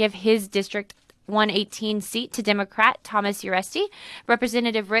will give his District 118 seat to Democrat Thomas Uresti.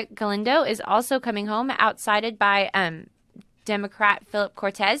 Representative Rick Galindo is also coming home, outsided by Democrat Philip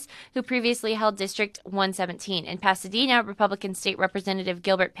Cortez, who previously held District 117. In Pasadena, Republican State Representative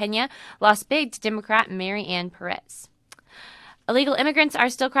Gilbert Pena lost big to Democrat Mary Ann Perez. Illegal immigrants are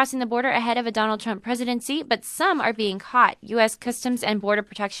still crossing the border ahead of a Donald Trump presidency, but some are being caught. U.S. Customs and Border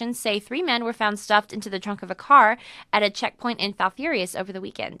Protection say 3 men were found stuffed into the trunk of a car at a checkpoint in Falfurrias over the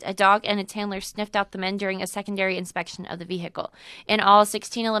weekend. A dog and a handler sniffed out the men during a secondary inspection of the vehicle. In all,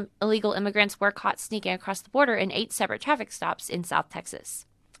 16 illegal immigrants were caught sneaking across the border in 8 separate traffic stops in South Texas.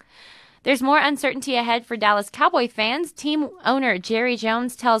 There's more uncertainty ahead for Dallas Cowboy fans. Team owner Jerry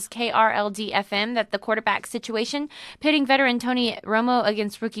Jones tells KRLD-FM that the quarterback situation, pitting veteran Tony Romo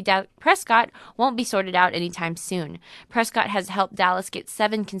against rookie Dak Prescott, won't be sorted out anytime soon. Prescott has helped Dallas get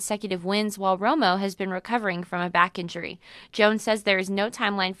 7 consecutive wins, while Romo has been recovering from a back injury. Jones says there is no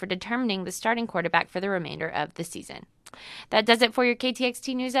timeline for determining the starting quarterback for the remainder of the season. That does it for your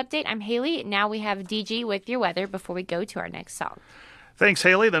KTXT News Update. I'm Haley. Now we have DG with your weather before we go to our next song. Thanks,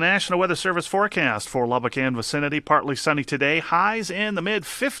 Haley. The National Weather Service forecast for Lubbock and vicinity. Partly sunny today. Highs in the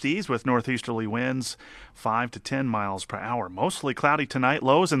mid-50s with northeasterly winds 5 to 10 miles per hour. Mostly cloudy tonight.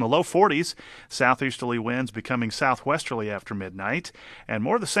 Lows in the low 40s. Southeasterly winds becoming southwesterly after midnight. And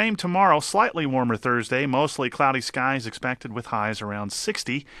more the same tomorrow. Slightly warmer Thursday. Mostly cloudy skies expected with highs around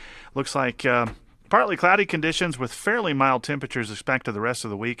 60. Looks like Partly cloudy conditions with fairly mild temperatures expected the rest of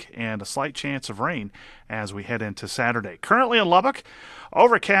the week and a slight chance of rain as we head into Saturday. Currently in Lubbock,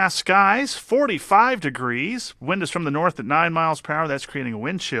 overcast skies, 45 degrees. Wind is from the north at 9 miles per hour. That's creating a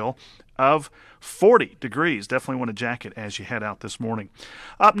wind chill of 40 degrees. Definitely want a jacket as you head out this morning.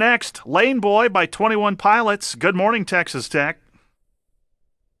 Up next, Lane Boy by 21 Pilots. Good morning, Texas Tech.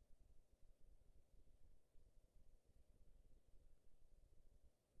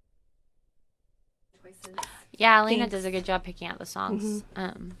 Yeah, Alaina does a good job picking out the songs.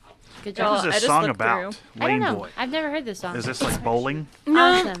 Good job. What is this song about? I don't Lane know. Boy. I've never heard this song. Is this like bowling?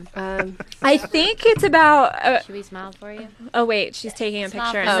 Awesome. I think it's about. Should we smile for you? Oh wait, she's taking a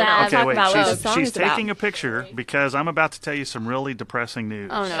picture. And for then I'll Zach. talk wait. about what the She's, song she's is about. taking a picture because I'm about to tell you some really depressing news.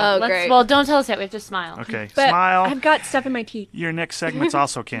 Oh, no. Oh, great. Well, don't tell us that. We have to smile. Okay, But smile. I've got stuff in my teeth. Your next segment's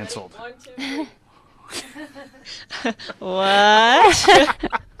also canceled. What?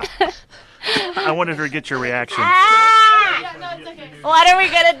 I wanted her to get your reaction. What are we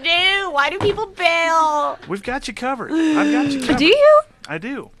going to do? Why do people bail? We've got you covered. I've got you covered. Do you? I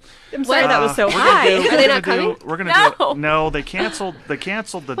do. I'm sorry that was so We're gonna high. do- Are we're they gonna not do- coming? We're gonna No. do. No, they canceled. They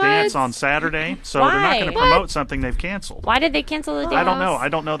canceled the dance on Saturday, so they're not Why? going to promote something they've canceled. Why did they cancel the dance? I don't know. I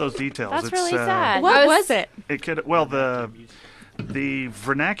don't know those details. That's It's, really sad. What was it? It could. Well, the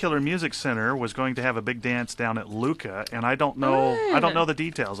Vernacular Music Center was going to have a big dance down at Luca, and I don't know. I don't know the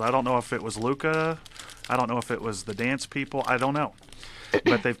details. I don't know if it was Luca. I don't know if it was the dance people. I don't know.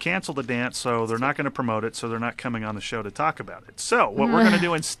 But they've canceled the dance, so they're not going to promote it, so they're not coming on the show to talk about it. So what we're going to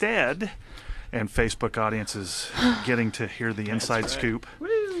do instead, and Facebook audience is getting to hear the inside scoop,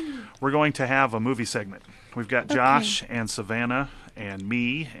 we're going to have a movie segment. We've got Josh and Savannah and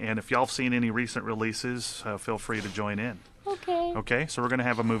me, and if y'all have seen any recent releases, feel free to join in. Okay. Okay, so we're going to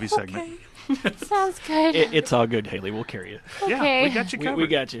have a movie segment. Sounds good. It's all good, Haley. We'll carry it. Yeah, Okay. we got you covered. We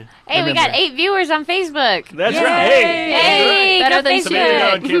got you. Hey, we got 8 viewers on Facebook. That's Yay. right. Hey, Hey, Better go than Facebook. Savannah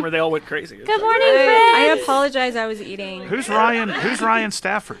got on camera. They all went crazy. Good morning, I friends. apologize. I was eating. Who's Ryan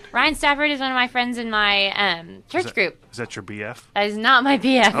Stafford? Ryan Stafford is one of my friends in my church group. Is that your BF? That is not my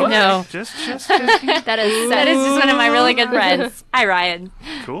BF, Okay, no. Just That is That is just one of my really good friends. Hi, Ryan.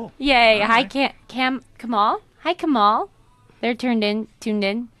 cool. Yay. Hi, Kamal. Hi, Kamal. They're tuned in.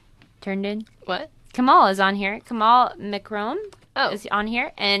 what? Kamal is on here. Kamal McRome Oh. is on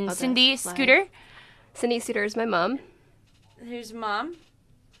here. And Oh, Cindy that's live. Scooter. Cindy Suter is my mom. There's Mom.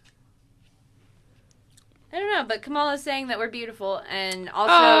 I don't know, but Kamal is saying that we're beautiful and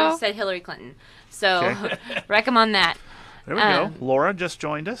also said Hillary Clinton. So, Okay. wreck 'em on that. There we go. Laura just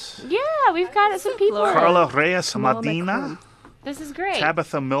joined us. Yeah, we've got some people. Laura. Carla Reyes Kamal Medina. McCrum. This is great.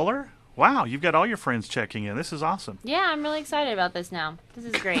 Tabitha Miller. Wow, you've got all your friends checking in. This is awesome. Yeah, I'm really excited about this now. This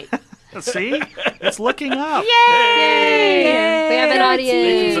is great. See? It's looking up. Yay! We have an Go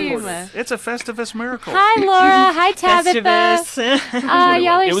audience. team. It's a Festivus miracle. Hi, Laura. Hi, Tabitha. Festivus. Y'all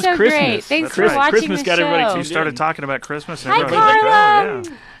are It was so Christmas. great. Thanks That's for right. watching Christmas the got show. everybody You started talking about Christmas, and Hi, everybody was like, Carla. oh,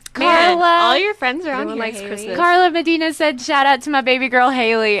 yeah. Man, Carla. all your friends are on Everyone here. likes Haley. Christmas. Carla Medina said, shout out to my baby girl,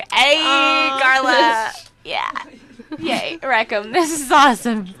 Haley. Hey, Carla. Yeah. Yay. Wreck 'em. This is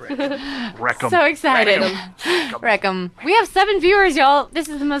awesome. Wreck 'em. So excited. Wreck 'em. We have 7 viewers, y'all. This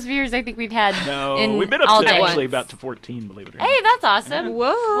is the most viewers I think we've had No, in we've been up all to day. actually about to 14, believe it or not. Hey, that's awesome.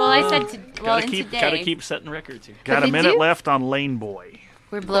 Whoa. Well, I said Gotta in keep, today. gotta keep setting records here. Got a Did minute you? left on Lane Boy.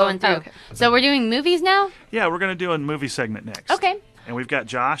 We're blowing through. okay. So we're doing movies now? Yeah, we're going to do a movie segment next. Okay. And we've got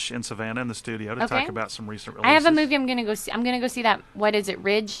Josh and Savannah in the studio to Okay. talk about some recent releases. I have a movie I'm gonna go see. I'm gonna go see that. What is it?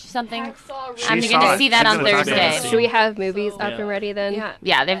 Ridge something? I'm She gonna saw see it. that She's on gonna talk about Thursday. it. Should we have movies up Yeah. and ready then? Yeah.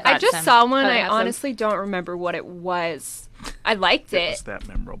 Yeah, they've got I just some. saw one. Oh, I they have some? honestly don't remember what it was. I liked It was it. that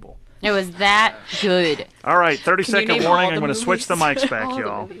memorable. It was that good. All right, 30 Can you second name warning. all I'm the going to switch the movies? mics back, All the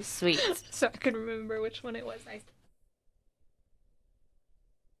y'all. movies. Sweet. So I could remember which one it was.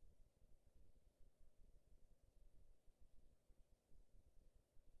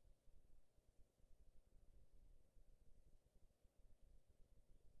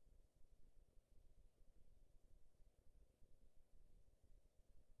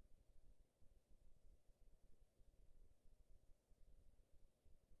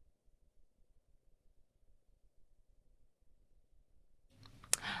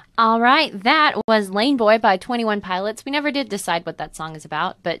 All right, that was Lane Boy by 21 Pilots. We never did decide what that song is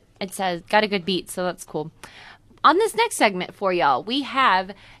about, but it says got a good beat, so that's cool. On this next segment for y'all, we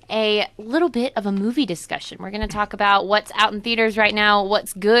have a little bit of a movie discussion. We're going to talk about what's out in theaters right now,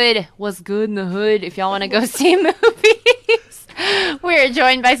 what's good in the hood, if y'all want to go see movies. We're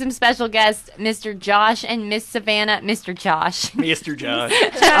joined by some special guests, Mr. Josh and Miss Savannah. Mr. Josh. Mr. Josh.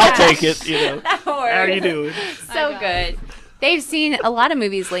 I'll take it, you know. That How are you works. doing? So good. They've seen a lot of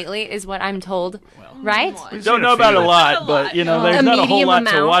movies lately, is what I'm told. Right? Don't know about a lot, but there's not a whole lot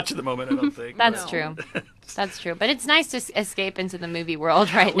to watch at the moment, I don't think. That's true. That's true. But it's nice to escape into the movie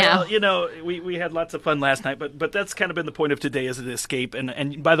world right now. Well, we had lots of fun last night, but that's kind of been the point of today is an escape.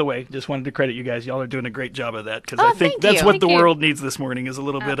 And by the way, just wanted to credit you guys. Y'all are doing a great job of that because I think that's what the world needs this morning is a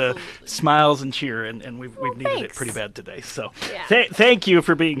little bit of smiles and cheer, and we've needed it pretty bad today. So thank you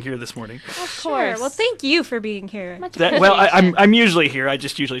for being here this morning. Of course. Well, thank you for being here. I'm usually here. I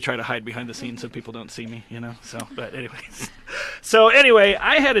just usually try to hide behind the scenes so people don't see me, So, but anyways. So anyway,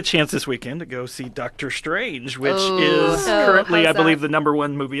 I had a chance this weekend to go see Doctor Strange, which is currently, I believe, the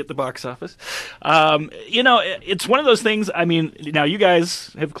 #1 movie at the box office. It's one of those things. I mean, now you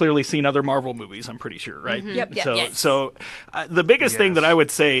guys have clearly seen other Marvel movies, I'm pretty sure, right? Yep. So the biggest thing that I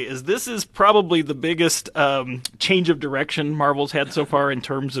would say is this is probably the biggest change of direction Marvel's had so far in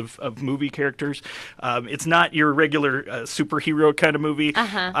terms of movie characters. It's not your regular superhero kind of movie.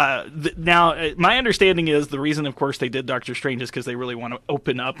 Now, my understanding is the reason, of course, they did Doctor Strange is because they really want to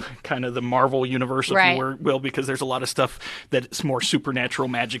open up kind of the Marvel universe, if you will, because there's a lot of stuff that's more supernatural,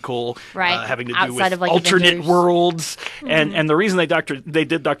 magical, having to do with alternate worlds. And the reason they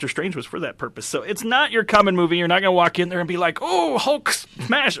did Doctor Strange was for that purpose. So it's not your common movie. You're not going to walk in there and be like, oh, Hulk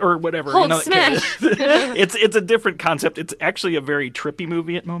smash or whatever. Hulk smash. It's a different concept. It's actually a very trippy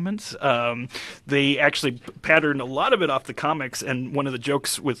movie at moments. They actually patterned a lot of it off the comics. And one of the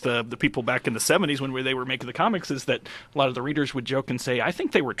jokes with the people back in the 70s when they were making the comics is that a lot of the readers would joke and say, I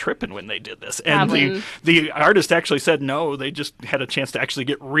think they were tripping when they did this. And the artist actually said, no, they just had a chance to actually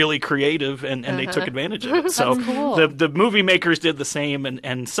get really creative and they took advantage of it. So cool. the movie makers did the same.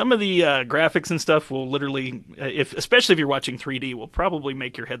 And some of the graphics and stuff will literally, especially if you're watching 3D, will probably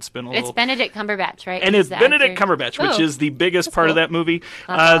make your head spin a little. It's Benedict Cumberbatch, right? And it's Benedict Cumberbatch, which is the biggest part of that movie.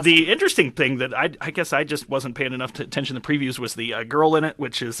 Awesome. The interesting thing that I guess I just wasn't paying enough attention to the previews was the girl in it,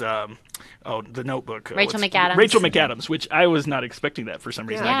 which is The Notebook. Rachel McAdams. Rachel McAdams, which I was not expecting that for some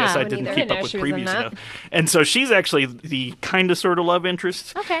reason. I guess I didn't keep up with previews enough. And so she's actually the kind of sort of love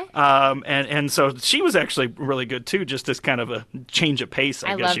interest. Okay. And so she was actually really good too, just as kind of a change of pace,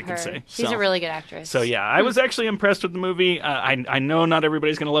 I guess you could say. She's a really good actress. So yeah, I was actually impressed with the movie. I know not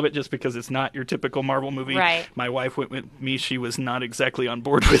everybody's going to love it just because it's not your typical Marvel movie. Right. My wife went with me; she was not exactly on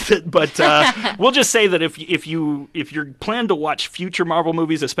board with it. But we'll just say that if you're planned to watch future Marvel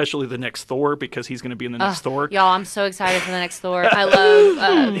movies, especially the next Thor, because he's going to be in the next Thor. Y'all, I'm so excited for the next Thor. I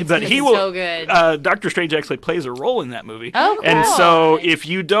love. But he will. So good. Doctor Strange actually plays a role in that movie. Oh, cool. And so if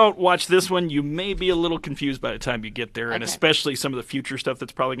you don't watch this one, you may be a little confused by the time you get there, and especially some of the future stuff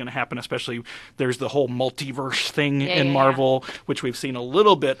that's probably going to happen. Especially there's the whole multiverse thing in Marvel, which we've seen a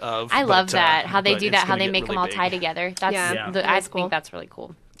little bit of. I love that how they do that, how they make them all tie together. I think that's really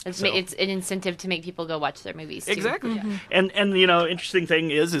cool. It's an incentive to make people go watch their movies too. Exactly. And interesting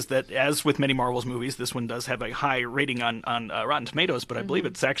thing is that as with many Marvel's movies, this one does have a high rating on Rotten Tomatoes, but I believe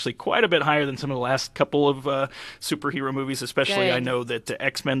it's actually quite a bit higher than some of the last couple of superhero movies. Especially, I know that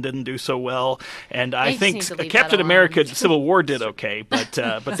X-Men didn't do so well, and I think Captain America: Civil War did okay, but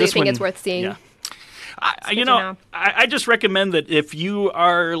so this you think one, it's worth seeing? Yeah. I just recommend that if you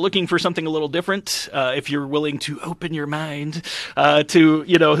are looking for something a little different, if you're willing to open your mind to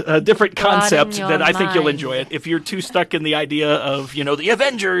a different concept, then I think you'll enjoy it. If you're too stuck in the idea of the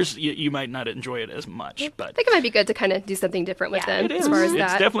Avengers, you might not enjoy it as much. But I think it might be good to kind of do something different with them. It is. As far as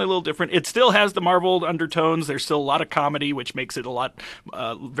it's definitely a little different. It still has the Marvel undertones. There's still a lot of comedy, which makes it a lot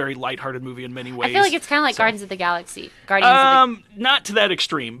very lighthearted movie in many ways. I feel like it's kind of like Guardians of the Galaxy. Not to that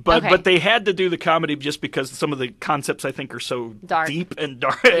extreme, but they had to do the comedy just because some of the concepts I think are so deep and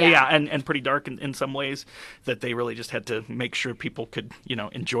dark, and pretty dark in some ways that they really just had to make sure people could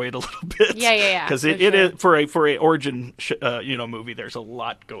enjoy it a little bit. Because it is for a origin movie. There's a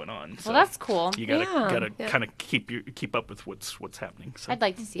lot going on. So well, that's cool. You gotta kind of keep up with what's happening. So. I'd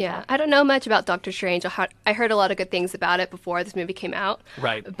like to see that. I don't know much about Doctor Strange. I heard a lot of good things about it before this movie came out.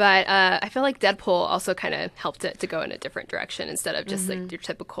 Right. But I feel like Deadpool also kind of helped it to go in a different direction instead of just like your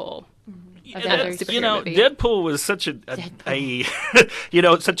typical. Deadpool was such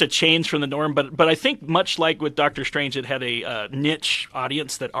such a change from the norm, but I think much like with Doctor Strange, it had a niche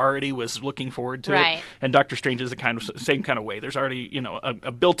audience that already was looking forward to it. And Doctor Strange is the same kind of way. There's already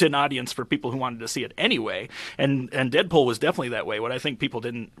a built-in audience for people who wanted to see it anyway, and Deadpool was definitely that way. What I think people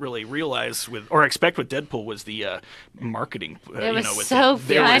didn't really realize or expect with Deadpool was the marketing. It was so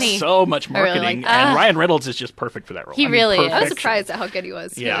funny. There was so much marketing, and Ryan Reynolds is just perfect for that role. He really is. I was surprised at how good he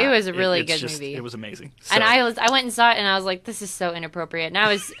was. Yeah, it was a really good movie. It was amazing. So. And I went and saw it, and I was like, this is so inappropriate.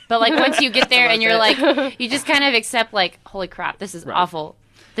 And but like once you get there, and you're like, you just kind of accept like, holy crap, this is awful.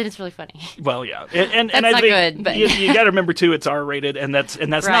 then it's really funny. Well, yeah, and That's I not think good, but- you got to remember too, it's R-rated, and that's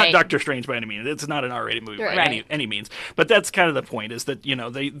not Right. Doctor Strange by any means. It's not an R-rated movie by Right. any means. But that's kind of the point, is that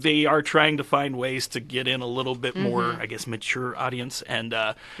they are trying to find ways to get in a little bit more, I guess, mature audience. And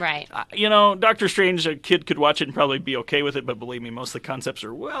Right. Doctor Strange, a kid could watch it and probably be okay with it, but believe me, most of the concepts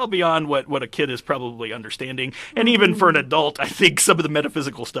are well beyond what a kid is probably understanding. And even for an adult, I think some of the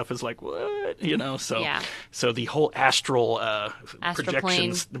metaphysical stuff is like, what? So Yeah. so the whole astral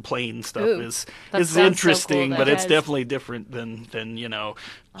projections, the plane stuff is interesting, so cool, but though. it's definitely different than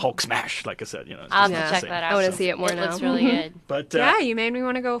Hulk smash. Like I said, I'll it's have not to the check same. that out. I wanna see it more It now. looks really good. But Yeah, you made me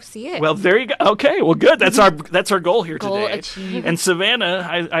want to go see it. well, there you go. Okay, well, good. That's our goal here Goal today. achieved. And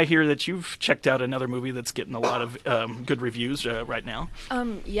Savannah, I hear that you've checked out another movie that's getting a lot of good reviews right now.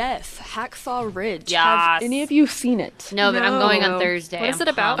 Yes, Hacksaw Ridge. Yes. Have any of you seen it? No, but I'm going on No. Thursday. What is I'm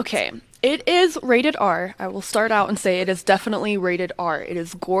it about? pumped. Okay. It is rated R. I will start out and say it is definitely rated R. It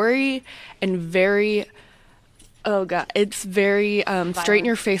is gory and very, oh god, it's very straight in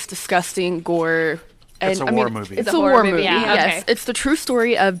your face, disgusting gore. And, It's a war movie. It's It's a war movie. yeah. Yes, Okay. it's the true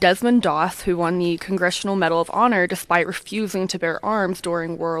story of Desmond Doss, who won the Congressional Medal of Honor despite refusing to bear arms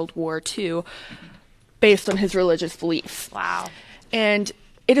during World War II, based on his religious beliefs. Wow. And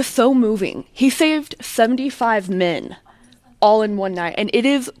it is so moving. He saved 75 men all in one night, and it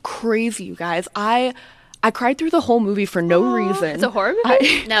is crazy, you guys. I cried through the whole movie for no reason. It's a horror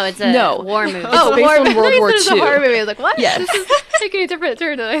movie? No, it's a No. war movie. It's based on World War It's a horror II. movie. I was like, what? Yes. This is taking a different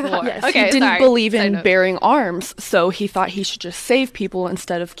turn than I thought. Yes, Okay, he didn't sorry. believe Side in note. bearing arms, so he thought he should just save people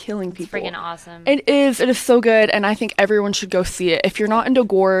instead of killing people. Freaking awesome. It is so good, and I think everyone should go see it. If you're not into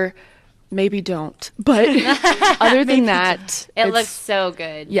gore, maybe don't. But other than that, It it's- looks so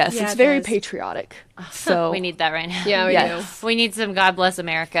good. yes, Yeah, it's it very does. patriotic. So We need that right now. Yeah, we yes. We need some God Bless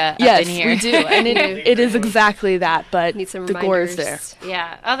America up Yes, in here. we do, and it is exactly that. But Need some the gore is there. reminders.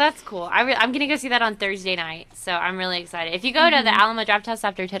 Yeah. Oh, that's cool. I'm going to go see that on Thursday night, so I'm really excited. If you go to the Alamo Draft House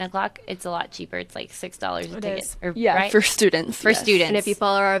after 10 o'clock, it's a lot cheaper. It's like $6 a It ticket. is. Or, Yeah, right? for students. For yes. students. And if you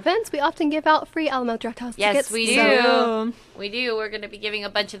follow our events, we often give out free Alamo Draft House Yes, tickets. we do. So- We do. We're going to be giving a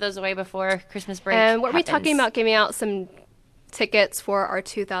bunch of those away before Christmas break. and weren't we happens. talking about giving out some tickets for our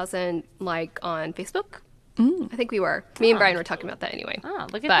 2000 on Facebook? I think we were. Me and Brian were talking about that anyway. Oh,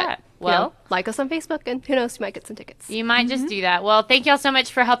 look at But, that. you Well, know, like us on Facebook, and who knows, you might get some tickets. you might just do that. Well, thank y'all so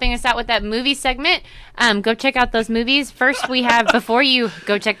much for helping us out with that movie segment. Go check out those movies. First, we have, before you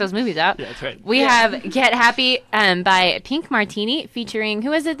go check those movies out, Yeah, that's right. we have Get Happy by Pink Martini featuring,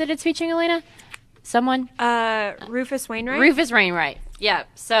 who is it that it's featuring, Alaina? Someone? Rufus Wainwright. Rufus Wainwright. Yeah.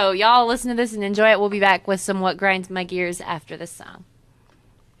 So y'all listen to this and enjoy it. We'll be back with some What Grinds My Gears after this song.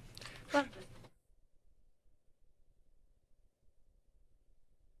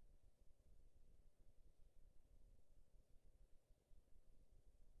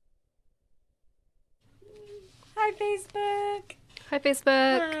 Hi, Facebook. Hi,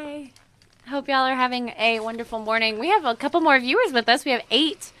 Facebook. Hi. Hope y'all are having a wonderful morning. We have a couple more viewers with us. We have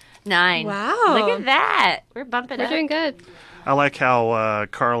 8, 9. Wow. Look at that. We're bumping We're up. doing good. I like how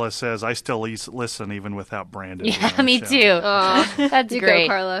Carla says, I still listen even without Brandon. Yeah, me too. Oh, That's you go, great.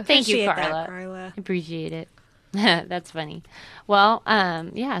 Carla. Thank you, Appreciate that, Carla. Carla. Appreciate it. That's funny. Well,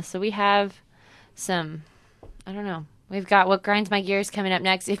 yeah, so we have some, I don't know. We've got What Grinds My Gears coming up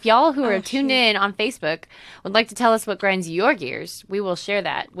next. If y'all who are tuned in on Facebook would like to tell us what grinds your gears, we will share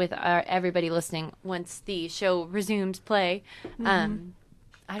that with everybody listening once the show resumes play.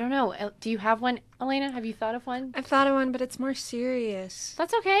 I don't know. Do you have one, Alaina? Have you thought of one? I've thought of one, but it's more serious.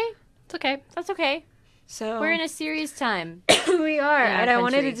 That's okay. It's okay. That's okay. So We're in a serious time. we are, in our and I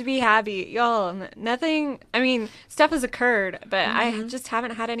wanted country. it to be happy, y'all. Nothing. I mean, stuff has occurred, but I just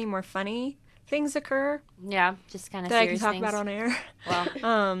haven't had any more funny things occur Yeah, just kind of that I can serious talk things. about on air.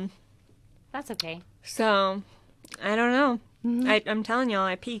 Well, that's okay. So I don't know. I'm telling y'all,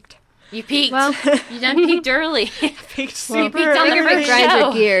 I peaked. You peaked. Well- you done peaked early. Peaked Well, super. peaked on the If first it grinds show.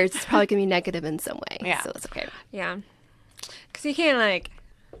 your gears, it's probably going to be negative in some way. Yeah. So it's okay. Yeah, because you can't like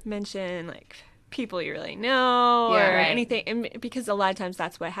mention like people you really know Yeah, or right. anything, and because a lot of times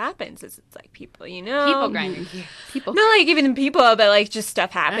that's what happens. Is it's like people you know, People grind your gears. People. Not like even people, but like just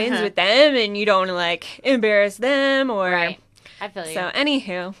stuff happens with them, and you don't want to like embarrass them or. Right. I feel you. So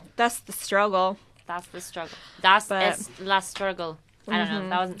anywho, that's the struggle. That's the struggle. Das But- es la struggle. I don't know.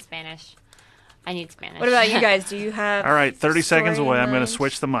 That wasn't Spanish. I need Spanish. What about you guys? Do you have? All right, 30 seconds story away. in I'm going to mind?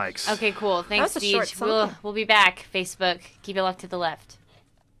 switch the mics. Okay, cool. Thanks, was a short Deej. We'll song. be back. Facebook. Keep it left to the left.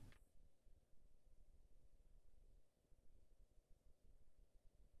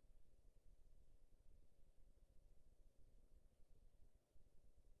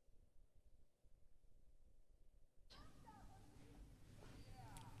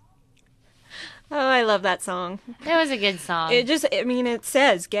 love that song. It was a good song. It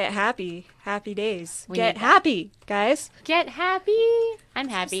says, get happy. Happy days. Get happy, guys. Get happy. I'm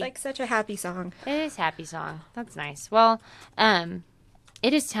happy. It's like such a happy song. It is a happy song. That's nice. Well,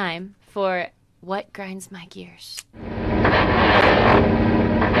 it is time for What Grinds My Gears.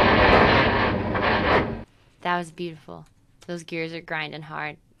 That was beautiful. Those gears are grinding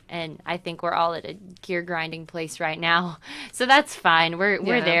hard. And I think we're all at a gear grinding place right now. So that's fine. We're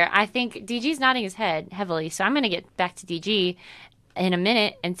there. I think DG's nodding his head heavily. So I'm going to get back to DG in a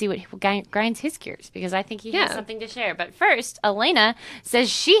minute and see what grinds his gears, because I think he has something to share. But first, Alaina says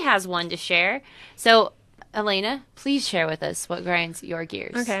she has one to share. So, Alaina, please share with us what grinds your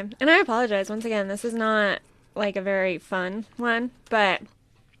gears. Okay. And I apologize. Once again, this is not like a very fun one, but...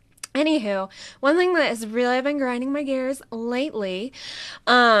 Anywho, one thing that has really been grinding my gears lately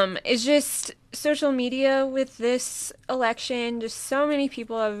is just social media with this election. Just so many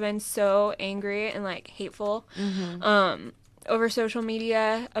people have been so angry and like hateful over social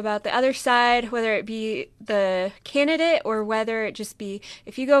media about the other side, whether it be the candidate or whether it just be,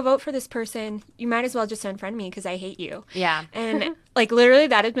 if you go vote for this person, you might as well just unfriend me because I hate you. Yeah. And like literally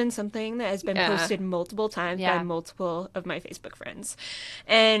that has been something that has been posted multiple times by multiple of my Facebook friends.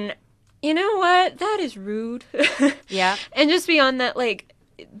 And you know what? That is rude. Yeah. And just beyond that, like,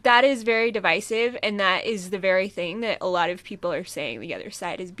 that is very divisive, and that is the very thing that a lot of people are saying the other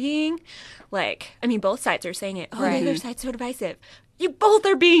side is being. Like, I mean, both sides are saying it. Oh, the other side's so divisive. You both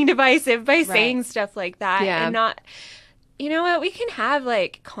are being divisive by saying stuff like that. Yeah. And not, you know what? We can have,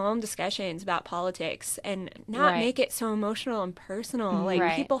 like, calm discussions about politics and not make it so emotional and personal.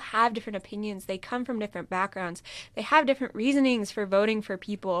 Like, people have different opinions. They come from different backgrounds. They have different reasonings for voting for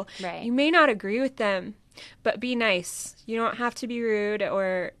people. Right. You may not agree with them, but be nice. You don't have to be rude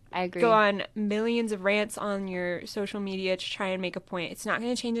or go on millions of rants on your social media to try and make a point. It's not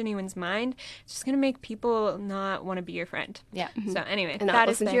going to change anyone's mind. It's just going to make people not want to be your friend. Yeah. So anyway, And not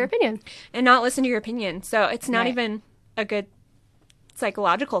listen to your opinion. And not listen to your opinion. So it's not even a good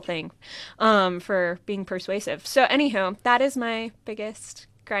psychological thing for being persuasive. So anywho, that is my biggest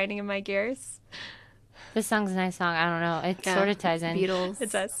grinding of my gears. This song's a nice song. I don't know. It sort of ties in. Beatles.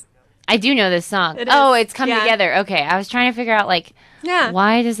 It does. I do know this song. It Oh, is. it's Come Together. Okay, I was trying to figure out, like, Yeah.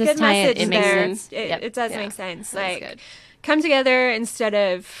 why does this Good tie in? message It makes there. sense. It does Yeah. make sense. That's Like, good. come together instead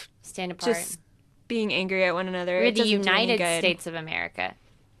of Stand apart. just being angry at one another. We're It the doesn't do any United good. States of America.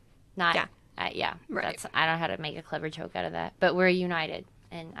 Not, Yeah. Right. I don't know how to make a clever joke out of that. But we're united.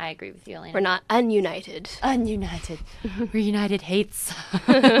 And I agree with you, Alaina. We're not ununited. Ununited. We're United hates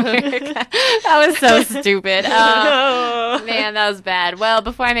America. That was so stupid. Man, that was bad. Well,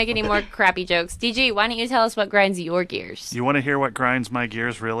 before I make any more crappy jokes, DG, why don't you tell us what grinds your gears? You want to hear what grinds my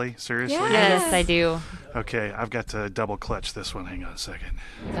gears, really? Seriously? Yeah. Yes, I do. Okay, I've got to double clutch this one. Hang on a second.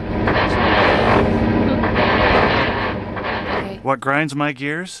 Okay. What grinds my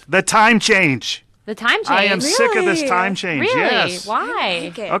gears? The time change. The time change. I am sick of this Really? time change. Really? Yes. Why?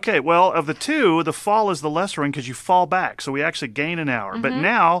 Okay. Okay, well, of the two, the fall is the lesser one because you fall back, so we actually gain an hour. But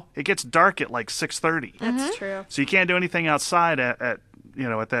now it gets dark at like 6:30, That's true. so you can't do anything outside at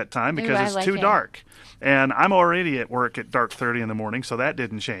that time because I it's like too it. dark. And I'm already at work at dark 30 in the morning, so that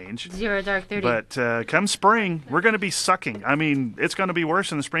didn't change. 0 dark 30. But come spring, we're going to be sucking. I mean, it's going to be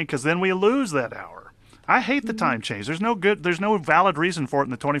worse in the spring because then we lose that hour. I hate the time change. There's no valid reason for it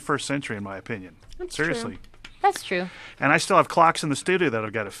in the 21st century, in my opinion. Seriously. That's true. And I still have clocks in the studio that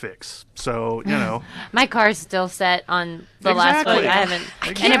I've got to fix. So, My car's still set on the last Exactly. one. I haven't,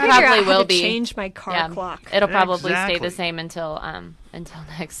 and Exactly. it Figure out probably how will to be. change my car clock. It'll probably stay Exactly. the same until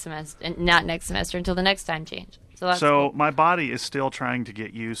next semester, not next semester, until the next time change. So that's So cool. my body is still trying to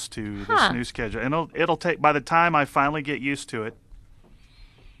get used to this new schedule. And it'll take, by the time I finally get used to it,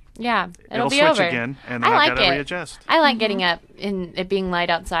 Yeah, it'll be switch over. again, and I then I've like got to it. readjust. I like getting up and it being light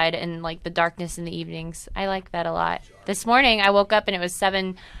outside and like the darkness in the evenings. I like that a lot. This morning I woke up and it was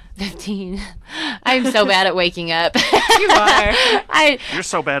 7:15. I'm so bad at waking up. You are. You're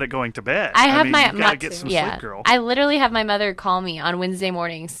so bad at going to bed. I have mean, my you gotta get some sleep, girl. I literally have my mother call me on Wednesday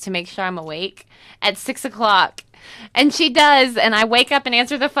mornings to make sure I'm awake at 6:00. And she does, and I wake up and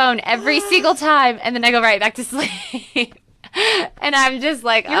answer the phone every single time, and then I go right back to sleep. And I'm just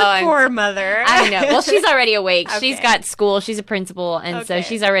like, Your poor mother. I know. Well, she's already awake. Okay. She's got school. She's a principal, and so Okay.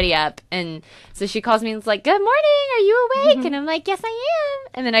 she's already up. And so she calls me and is like, "Good morning. Are you awake?" And I'm like, "Yes, I am."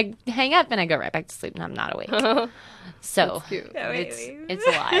 And then I hang up and I go right back to sleep, and I'm not awake. So cute. it's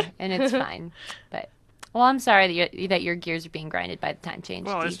a lie, and it's fine. But well, I'm sorry that your gears are being grinded by the time change.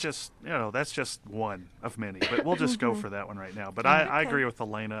 Well, Dee. it's just, that's just one of many. But we'll just go for that one right now. But I agree with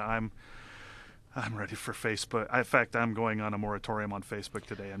Alaina. I'm ready for Facebook. In fact, I'm going on a moratorium on Facebook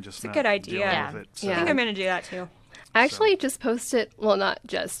today. I'm just It's a not good idea. dealing with it. So. I think I'm going to do that too. I actually just posted, well, not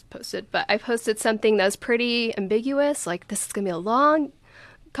just posted, but I posted something that was pretty ambiguous. Like, this is going to be a long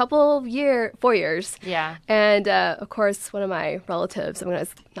 4 years. Yeah. And, of course, one of my relatives,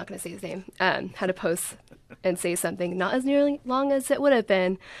 not going to say his name, had to post and say something not as nearly long as it would have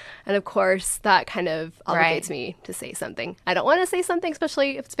been. And, of course, that kind of obligates me to say something. I don't want to say something,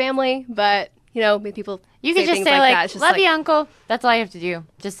 especially if it's family, but... maybe people You could say just things say, like that. It's just love you, uncle. That's all you have to do.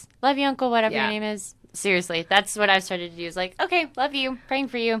 Just love you, uncle, whatever Yeah. your name is. Seriously, that's what I've started to do. Is like, okay, love you, praying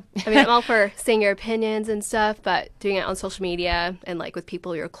for you. I mean, I'm all for saying your opinions and stuff, but doing it on social media and, like, with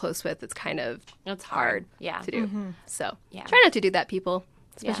people you're close with, it's kind of hard Yeah. to do. So Yeah. try not to do that, people,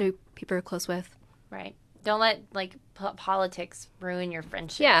 especially people you're close with. Right. Don't let, like, politics ruin your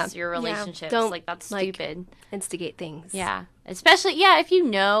friendships, Yeah. your relationships. Don't, like, that's like, stupid. Instigate things. Yeah. Especially, if you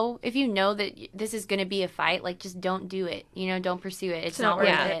know that this is going to be a fight, like, just don't do it. Don't pursue it. It's not worth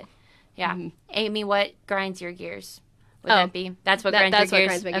it. Yeah. Amy, what grinds your gears? Would that be? That's what grinds your gears? That's what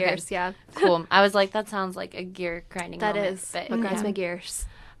grinds my gears, yeah. Cool. I was like, that sounds like a gear grinding That moment, is but, what grinds my gears.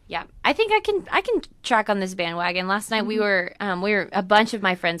 Yeah, I think I can track on this bandwagon. Last night we were a bunch of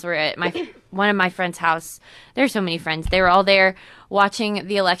my friends were at one of my friends' house. There's so many friends. They were all there watching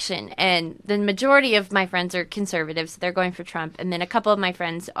the election, and the majority of my friends are conservatives, so they're going for Trump, and then a couple of my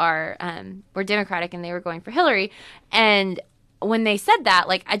friends were Democratic, and they were going for Hillary. And when they said that,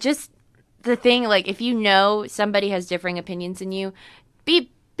 like, the thing, like, if you know somebody has differing opinions than you, be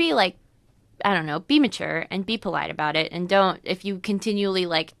like, I don't know, be mature and be polite about it, and don't, if you continually,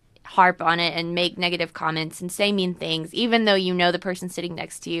 like, harp on it and make negative comments and say mean things, even though you know the person sitting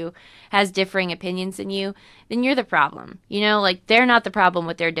next to you has differing opinions than you, then you're the problem. Like, they're not the problem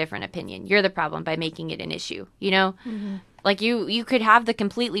with their different opinion. You're the problem by making it an issue, Like, you could have the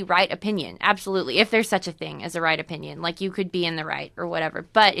completely right opinion, absolutely, if there's such a thing as a right opinion. Like, you could be in the right or whatever.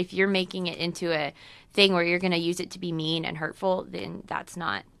 But if you're making it into a thing where you're going to use it to be mean and hurtful, then that's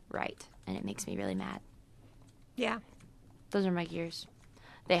not right. And it makes me really mad. Yeah. Those are my gears.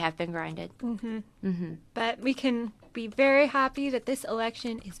 They have been grinded. But we can be very happy that this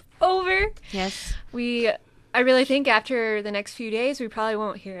election is over. Yes. I really think after the next few days, we probably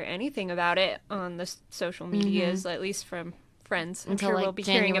won't hear anything about it on the social medias, at least from friends. I'm Until, sure like, we'll be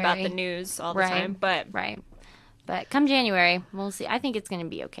hearing about the January. news all the time. But But come January, we'll see. I think it's going to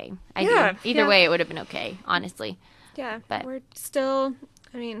be okay. I Yeah, do. Either way, it would have been okay, honestly. yeah, But- we're still,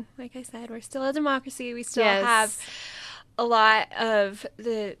 like I said, we're still a democracy. We still Yes. have a lot of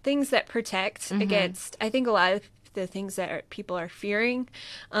the things that protect against, I think a lot of the things that people are fearing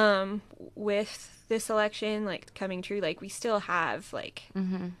with this election, like, coming true. Like, we still have, like,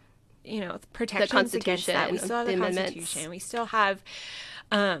 protections against that. We still have the Constitution. We still have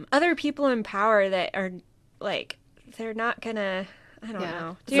other people in power that are, like, they're not gonna, I don't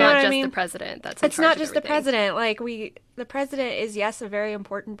know. Do It's you know not what I just mean? the president that's in It's charge not of just the everything. president. Like, the president is, yes, a very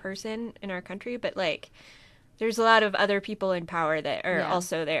important person in our country, but, like, there's a lot of other people in power that are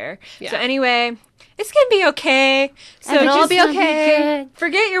also there. Yeah. So anyway, it's gonna be okay. So It'll just be okay.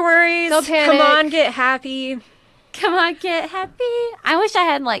 Forget your worries. Don't panic. Come on, get happy. Come on, get happy. I wish I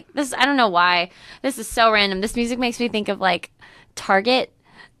had, like, this. I don't know why. This is so random. This music makes me think of, like, Target.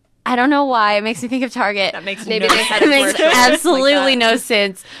 I don't know why. It makes me think of Target. That makes Maybe no they had It a makes commercial absolutely like that. no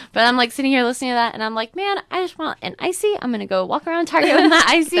sense. But I'm, like, sitting here listening to that, and I'm like, man, I just want an icy. I'm going to go walk around Target with my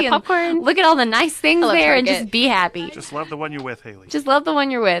icy and popcorn. look at all the nice things love there and Target. just be happy. Just love the one you're with, Haley. Just love the one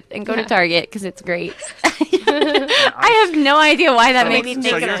you're with and go to Target because it's great. I have no idea why that made me So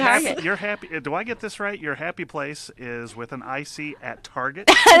think you're of Target. you're happy. Do I get this right? Your happy place is with an icy at Target.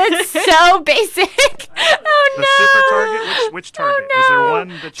 That's so basic. Oh The no! super Target. Which Target? Oh, Is there no. one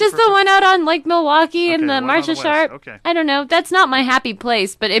that you Just the prefer? one out on Lake Milwaukee and Okay, the one on Marshall the west. Sharp. Okay. I don't know. That's not my happy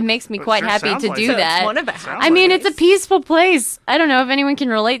place, but it makes me Well, it quite sure happy sounds to like do it. So that. it's one of the Sounds I mean, like it's a peaceful place. I don't know if anyone can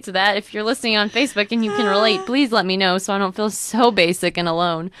relate to that. If you're listening on Facebook and you can relate, please let me know so I don't feel so basic and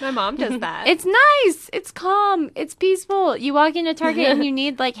alone. My mom does that. It's nice. It's calm. It's peaceful. You walk into Target and you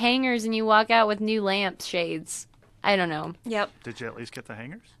need, like, hangers and you walk out with new lamp shades. I don't know. Yep. Did you at least get the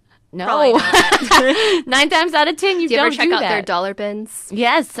hangers? No. Probably not. 9 times out of 10, you Do you don't ever check do out that. their dollar bins?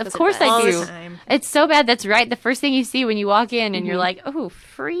 Yes, of Those are course the I All do. the time. It's so bad. That's right. The first thing you see when you walk in and you're like, oh,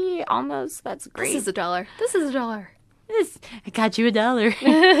 free almost. That's great. This is $1. This is $1. I got you $1.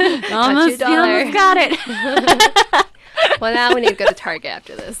 $1. You almost got it. Well, now we need to go to Target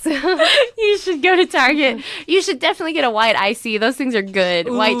after this. You should go to Target. You should definitely get a white icy. Those things are good.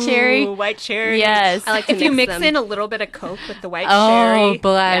 White cherry. White cherry. Yes. I like to If you mix them. in a little bit of Coke with the white Oh, cherry.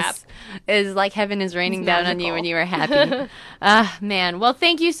 bless. It's like heaven is raining down on you when you are happy. Man. Well,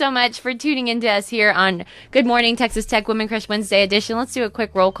 thank you so much for tuning in to us here on Good Morning Texas Tech Women Crush Wednesday edition. Let's do a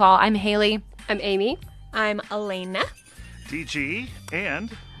quick roll call. I'm Haley. I'm Amy. I'm Alaina. DG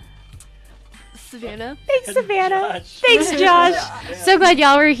and Savannah. Thanks, Savannah. Thanks, Josh. So glad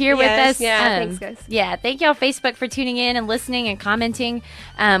y'all were here with us. Yeah, thanks, guys. Yeah, thank y'all, Facebook, for tuning in and listening and commenting.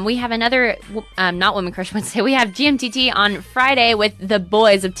 We have another, not Women Crush Wednesday, we have GMTT on Friday with the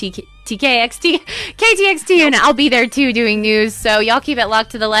boys of KTXT, and I'll be there too doing news. So y'all keep it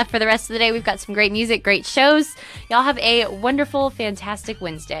locked to the left for the rest of the day. We've got some great music, great shows. Y'all have a wonderful, fantastic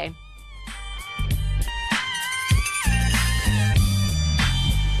Wednesday.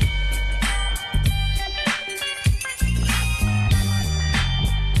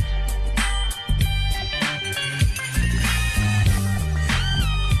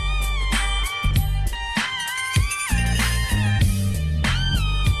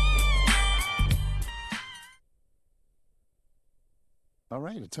 All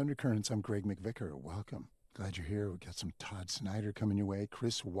right, it's Undercurrents. I'm Greg McVicker. Welcome. Glad you're here. We've got some Todd Snyder coming your way,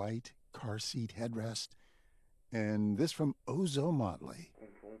 Chris White, Car Seat Headrest, and this from Ozo Motley.